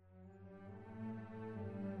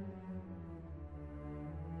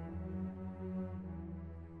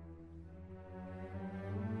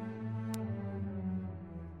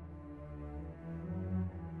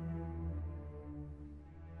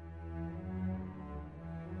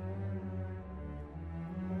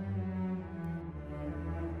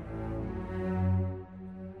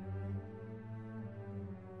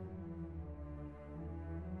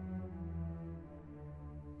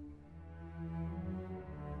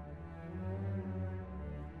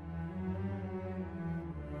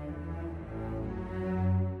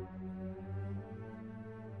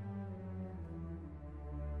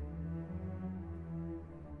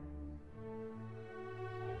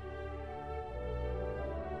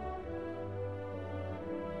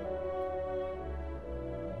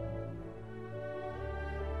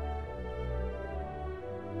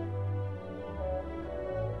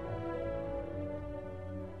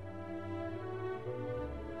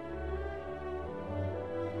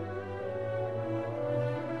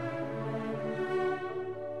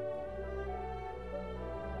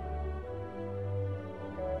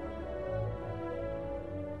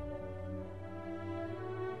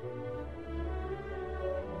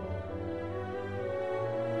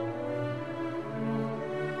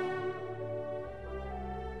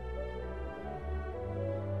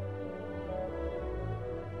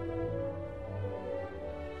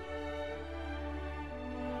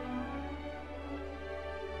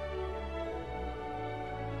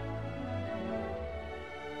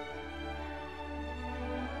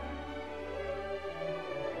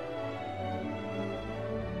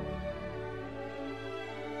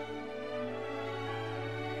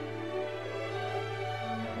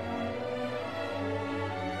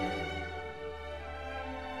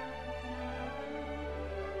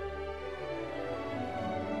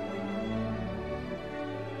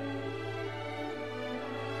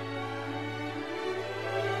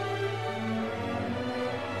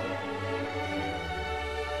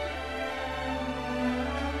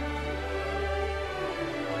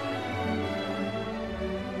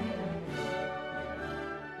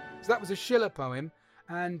 that was a Schiller poem.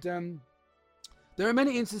 And there are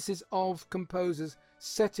many instances of composers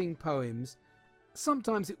setting poems.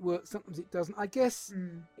 Sometimes it works, sometimes it doesn't. I guess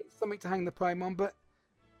it's something to hang the poem on, but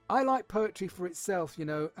I like poetry for itself, you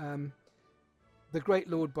know. The great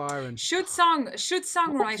Lord Byron. Should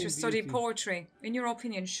songwriters study poetry? In your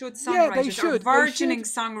opinion, should songwriters Yeah, they should. or burgeoning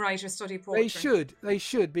songwriters study poetry? They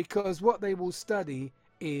should, because what they will study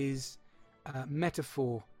is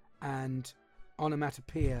metaphor and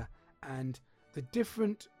onomatopoeia and the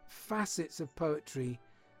different facets of poetry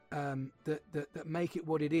that make it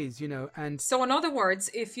what it is, you know. And so, in other words,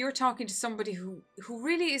 if you're talking to somebody who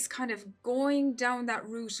really is kind of going down that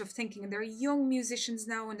route of thinking, and they're young musicians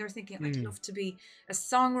now, and they're thinking, I'd love to be a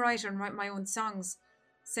songwriter and write my own songs,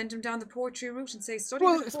 send them down the poetry route and say, study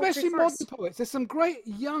with the poetry especially first. modern poets. There's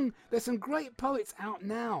some great poets out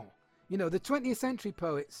now. You know, the 20th century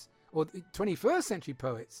poets or the 21st century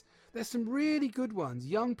poets. There's some really good ones.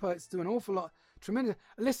 Young poets do an awful lot. Tremendous.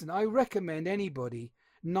 Listen, I recommend anybody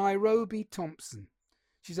Nairobi Thompson.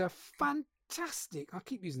 She's a fantastic, I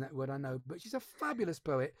keep using that word, I know, but she's a fabulous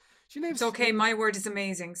poet. She lives. It's okay, my word is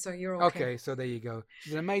amazing, so you're okay. Okay, so there you go.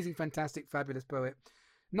 She's an amazing, fantastic, fabulous poet.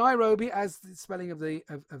 Nairobi, as the spelling of the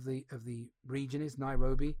region is,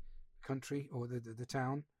 Nairobi country or the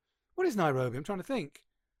town. What is Nairobi? I'm trying to think.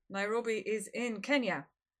 Nairobi is in Kenya.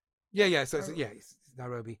 Yeah. So it's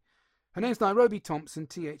Nairobi. Her name's Nairobi Thompson,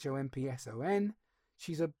 Thompson.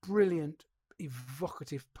 She's a brilliant,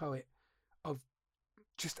 evocative poet of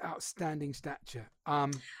just outstanding stature.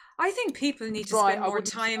 I think people need to spend more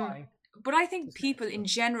time, but I think people in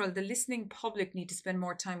general, the listening public, need to spend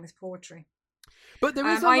more time with poetry. But there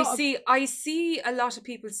is I see a lot of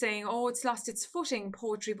people saying, "Oh, it's lost its footing.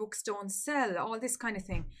 Poetry books don't sell." All this kind of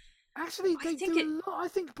thing. Actually, they do a lot. I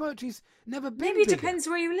think poetry's never been. Maybe it depends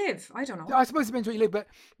where you live. I don't know. I suppose it depends where you live,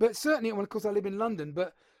 but certainly, well, of course, I live in London.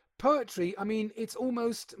 But poetry, I mean, it's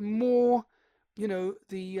almost more. You know,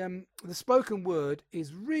 the spoken word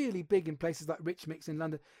is really big in places like Rich Mix in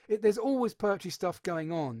London. There's always poetry stuff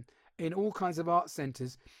going on in all kinds of art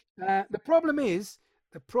centres. The problem is,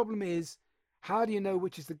 how do you know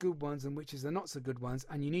which is the good ones and which is the not so good ones?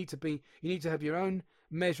 And you need to have your own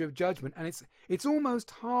measure of judgment. And it's almost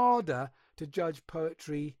harder to judge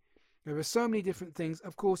poetry. There are so many different things.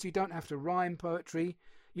 Of course, you don't have to rhyme poetry.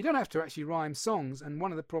 You don't have to actually rhyme songs. And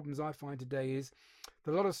one of the problems I find today is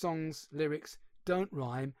that a lot of songs, lyrics don't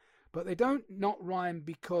rhyme, but they don't not rhyme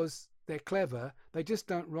because they're clever. They just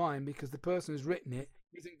don't rhyme because the person who's written it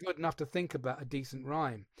isn't good enough to think about a decent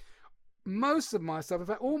rhyme. Most of my stuff, in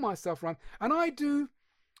fact, all my stuff rhymes, and I do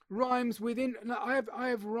rhymes within. I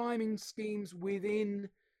have rhyming schemes within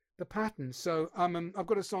the pattern. So I've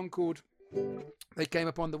got a song called "They Came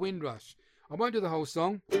Upon the Windrush." I won't do the whole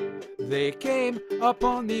song. They came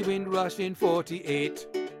upon the Windrush in 48.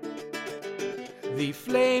 The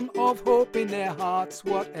flame of hope in their hearts,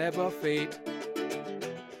 whatever fate.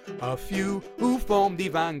 A few who formed the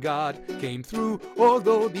vanguard came through,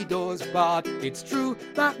 although the doors barred. It's true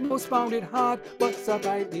that most found it hard, but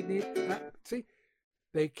survived it. See,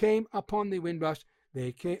 they came upon the Windrush.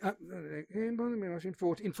 They came upon the Windrush in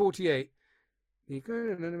 48.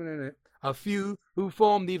 A few who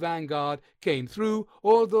formed the vanguard came through,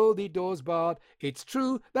 although the doors barred. It's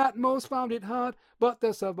true that most found it hard, but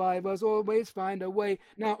the survivors always find a way.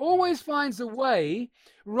 Now, always finds a way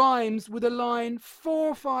rhymes with a line 4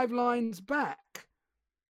 or 5 lines back.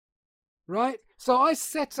 Right? So I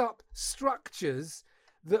set up structures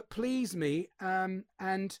that please me, and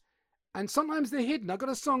sometimes they're hidden. I got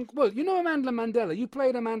a song. Well, you know Amandla Mandela. You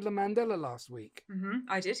played Amandla Mandela last week.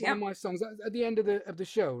 I did. Yeah. One of my songs at the end of the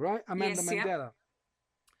show, right? Amandla Mandela.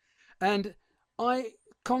 Yeah. And I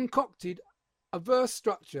concocted a verse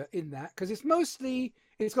structure in that because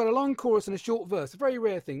it's got a long chorus and a short verse. A very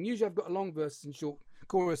rare thing. Usually I've got a long verses and short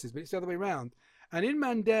choruses, but it's the other way around. And in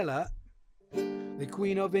Mandela, the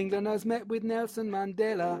Queen of England has met with Nelson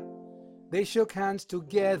Mandela. They shook hands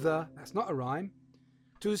together. That's not a rhyme.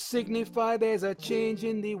 To signify there's a change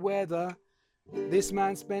in the weather. This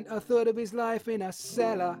man spent a third of his life in a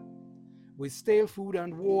cellar with stale food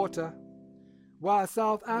and water, while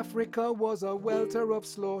South Africa was a welter of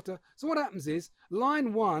slaughter. So what happens is,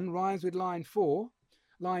 line 1 rhymes with line 4,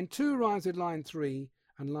 line 2 rhymes with line 3,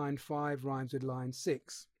 and line 5 rhymes with line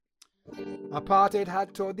 6. Apartheid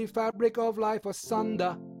had torn the fabric of life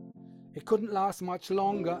asunder. It couldn't last much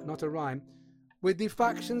longer, not a rhyme, with the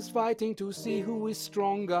factions fighting to see who is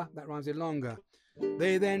stronger. That rhymes with longer.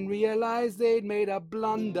 They then realized they'd made a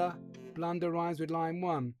blunder. Blunder rhymes with line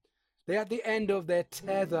 1. They're at the end of their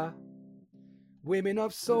tether. Women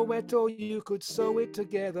of Soweto, you could sew it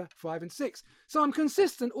together. 5 and 6. So I'm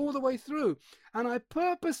consistent all the way through. And I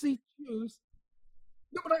purposely choose.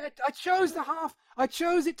 No, but I chose the half. I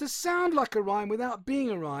chose it to sound like a rhyme without being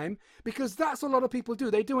a rhyme, because that's what a lot of people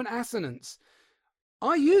do. They do an assonance.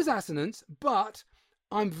 I use assonance, but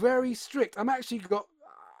I'm very strict. I'm actually got,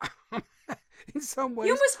 in some ways.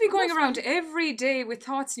 You must be going around every day with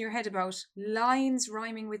thoughts in your head about lines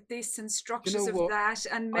rhyming with this and structures of that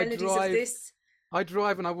and melodies of this. I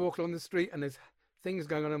drive and I walk along the street and there's things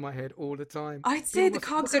going on in my head all the time. I'd say the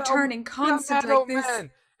cogs are turning constant like this.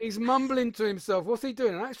 Man. He's mumbling to himself. What's he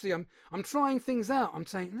doing? And actually, I'm trying things out. I'm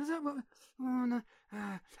saying, is that what? Oh, no.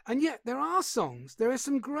 And yet there are songs. There are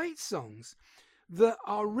some great songs that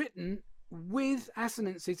are written with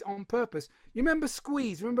assonances on purpose. You remember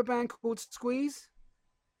Squeeze? Remember a band called Squeeze?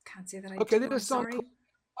 Can't say that I Okay, there's a song called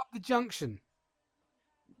Up the Junction.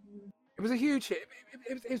 It was a huge hit.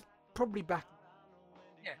 It was probably back.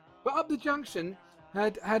 Yeah. But Up the Junction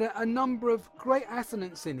had a number of great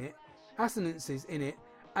assonances in it,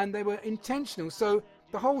 and they were intentional. So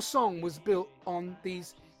the whole song was built on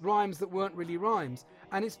these rhymes that weren't really rhymes,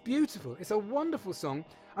 and it's beautiful. It's a wonderful song,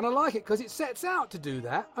 and I like it because it sets out to do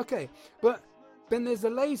that. Okay, but then there's the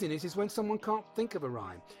laziness, is when someone can't think of a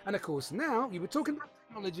rhyme. And of course, now you were talking about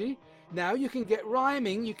technology. Now you can get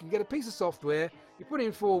rhyming. You can get a piece of software. You put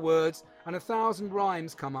in 4 words, and 1,000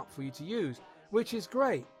 rhymes come up for you to use, which is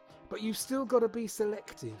great. But you've still got to be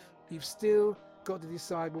selective. You've still got to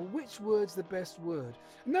decide, well, which word's the best word.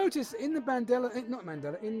 Notice in the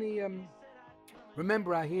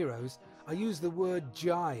Remember Our Heroes, I used the word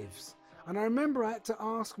jives. And I remember I had to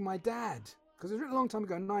ask my dad, because it was written a long time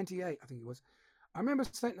ago, 98, I think it was. I remember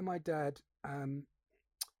saying to my dad, that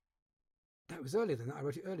was earlier than that. I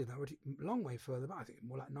wrote it earlier than that. I wrote it a long way further back. I think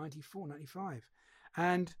more like 94, 95.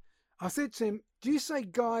 And I said to him, do you say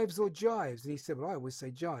gyves or jives? And he said, well, I always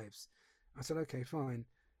say jives. I said, okay, fine.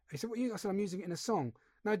 He said, I said, I'm using it in a song.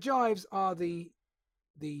 Now, jives are the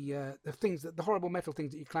things, that the horrible metal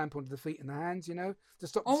things that you clamp onto the feet and the hands, you know, to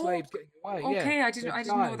stop the slaves getting away. Okay, yeah, I didn't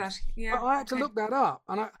know that. Yeah, but I had to look that up,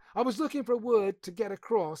 and I was looking for a word to get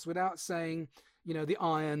across without saying, you know, the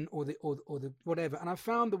iron or the whatever. And I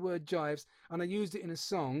found the word jives, and I used it in a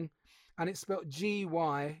song, and it's spelled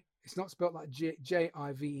G-Y. It's not spelled like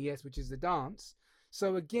J-I-V-E-S, which is the dance.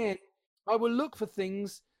 So again, I will look for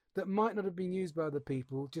things that might not have been used by other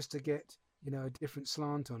people just to get, you know, a different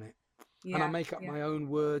slant on it. Yeah, and I make up my own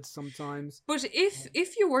words sometimes. But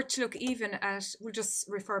if you were to look even at, we'll just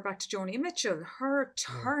refer back to Joni Mitchell, her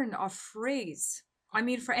turn of phrase. I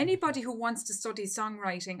mean, for anybody who wants to study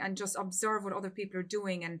songwriting and just observe what other people are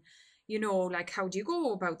doing and, you know, like, how do you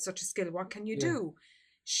go about such a skill? What can you do?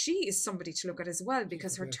 She is somebody to look at as well,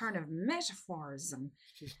 because her turn of metaphors, and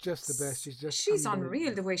she's just the best. She's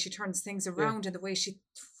unreal, the way she turns things around and the way she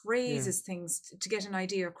phrases things to get an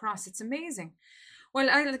idea across. It's amazing. Well,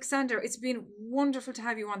 Alexander, it's been wonderful to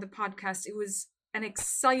have you on the podcast. It was an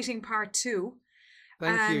exciting part 2.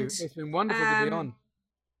 Thank you. It's been wonderful to be on.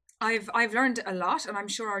 I've learned a lot, and I'm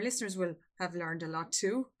sure our listeners will have learned a lot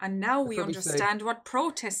too. And now we understand what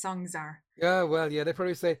protest songs are. Yeah, well, yeah, they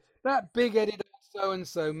probably say, that big-headed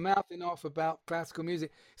so-and-so mouthing off about classical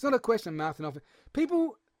music. It's not a question of mouthing off.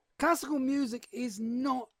 Classical music is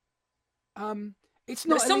not, it's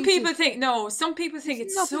not. Some people think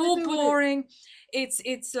it's so boring.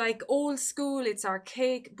 It's like old school, it's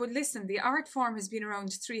archaic. But listen, the art form has been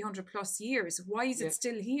around 300 plus years. Why is it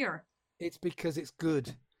still here? It's because it's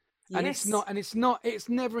good. Yes. And it's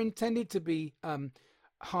never intended to be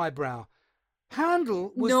highbrow.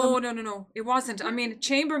 Handel was No. It wasn't. I mean,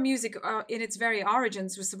 chamber music in its very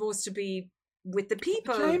origins was supposed to be with the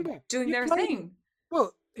people doing their thing.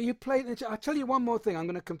 Well, you played. I'll tell you one more thing. I'm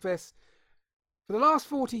going to confess. For the last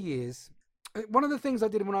 40 years, one of the things I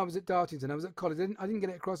did when I was at Dartington, I was at college. I didn't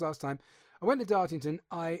get it across last time. I went to Dartington.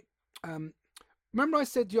 I remember I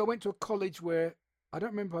said to you I went to a college where, I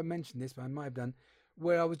don't remember if I mentioned this, but I might have done,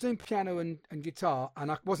 where I was doing piano and guitar, and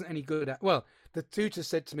I wasn't any good at. Well, the tutor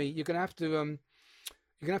said to me, "You're gonna have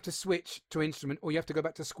to switch to instrument, or you have to go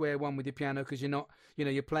back to square one with your piano, because you're not, you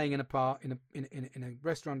know, you're playing in a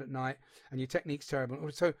restaurant at night, and your technique's terrible."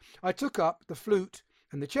 So I took up the flute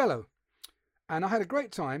and the cello, and I had a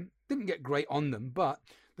great time. Didn't get great on them, but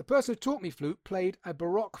the person who taught me flute played a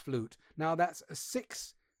Baroque flute. Now that's a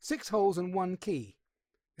six holes and 1 key.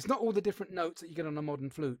 It's not all the different notes that you get on a modern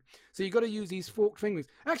flute. So you've got to use these forked fingers.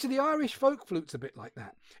 Actually, the Irish folk flute's a bit like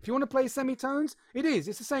that. If you want to play semitones, it is.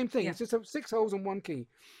 It's the same thing. Yeah. It's just 6 holes and 1 key.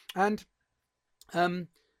 And when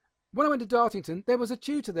I went to Dartington, there was a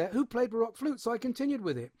tutor there who played Baroque flute, so I continued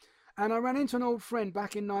with it. And I ran into an old friend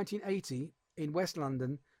back in 1980 in West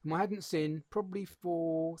London whom I hadn't seen probably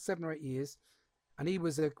for 7 or 8 years. And he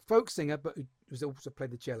was a folk singer, but who was also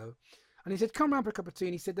played the cello. And he said, come round for a cup of tea.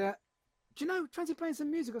 And he said, do you know, fancy playing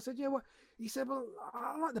some music? I said, yeah, what? He said, well,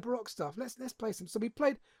 I like the Baroque stuff. Let's play some. So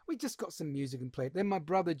we just got some music and played. Then my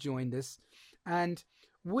brother joined us. And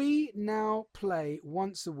we now play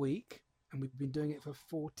once a week. And we've been doing it for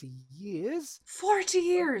 40 years. 40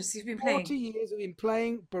 years you've been playing? 40 years we've been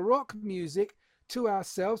playing Baroque music to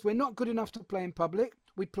ourselves. We're not good enough to play in public.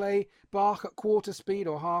 We play Bach at quarter speed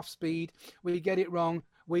or half speed. We get it wrong.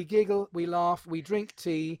 We giggle, we laugh, we drink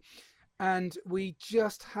tea, and we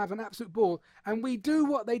just have an absolute ball. And we do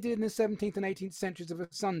what they did in the 17th and 18th centuries of a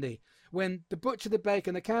Sunday, when the butcher, the baker,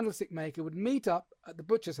 and the candlestick maker would meet up at the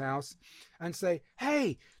butcher's house and say,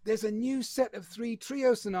 hey, there's a new set of 3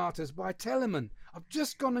 trio sonatas by Telemann. I've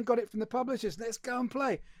just gone and got it from the publishers. Let's go and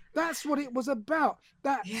play. That's what it was about.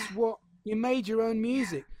 That's what you made your own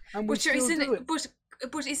music. And we still do it.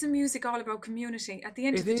 But isn't music all about community? At the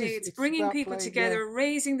end of the day, it's bringing people together,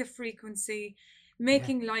 raising the frequency,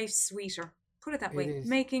 making life sweeter. Put it that way,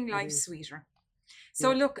 making life sweeter.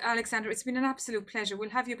 So look, Alexander, it's been an absolute pleasure. We'll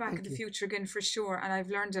have you back in the future again for sure. And I've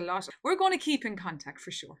learned a lot. We're going to keep in contact for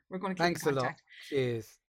sure. We're going to keep in contact. Thanks a lot.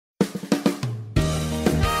 Cheers.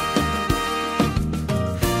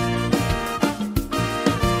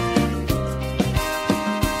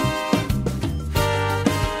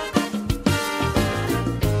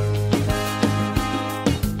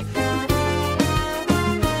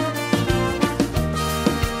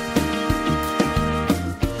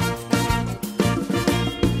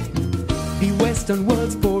 Western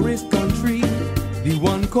world's poorest country, the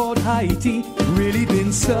one called Haiti, really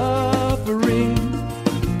been suffering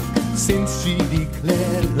since she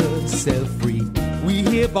declared herself free. We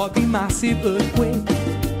hear about the massive earthquake,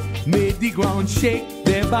 made the ground shake,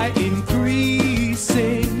 thereby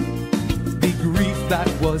increasing the grief that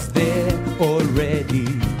was there already.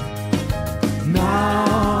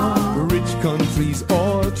 Now, rich countries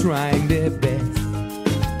all trying their best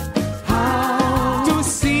to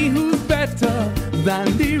see who's better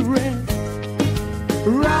than the rest.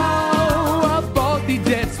 Row about the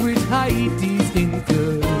debts which Haiti's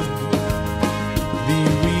incurred. The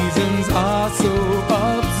reasons are so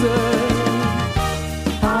absurd.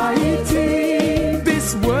 Haiti,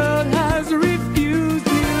 this world has refused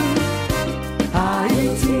you.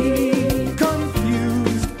 Haiti,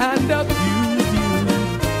 confused and abused you.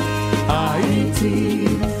 Haiti,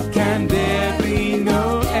 can there be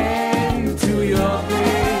no end to your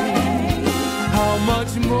pain? How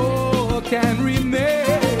much more can remain?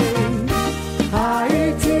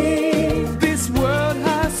 Haiti, this world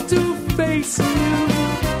has to face you.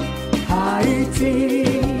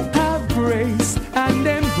 Haiti, have grace and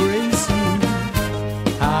embrace you.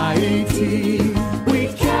 Haiti, we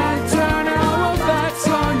can't turn our backs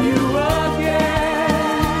on you again.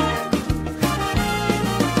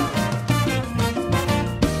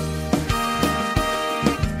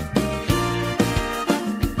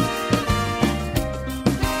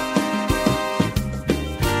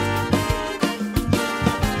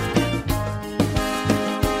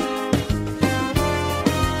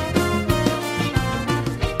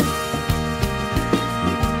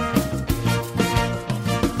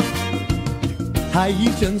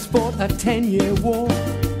 Haitians fought a 10-year war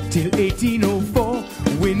till 1804,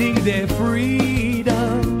 winning their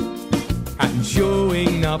freedom and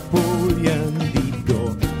showing Napoleon the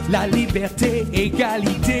door. La liberté,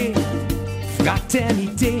 égalité,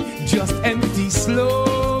 fraternité, just empty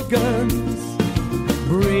slogans,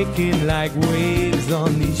 breaking like waves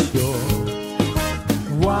on the shore.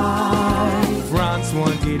 Why France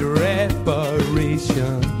wanted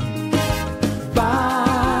reparation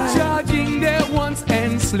by charging their once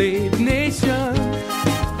enslaved nation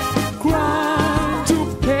crown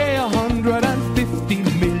to pay 150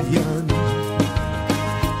 million.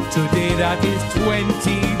 Today that is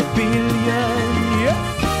 20 billion. Yes.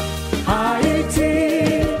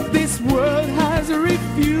 Haiti, this world has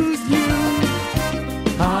refused you.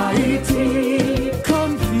 Haiti,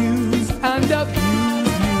 confused and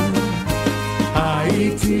abused you.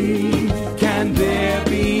 Haiti, can they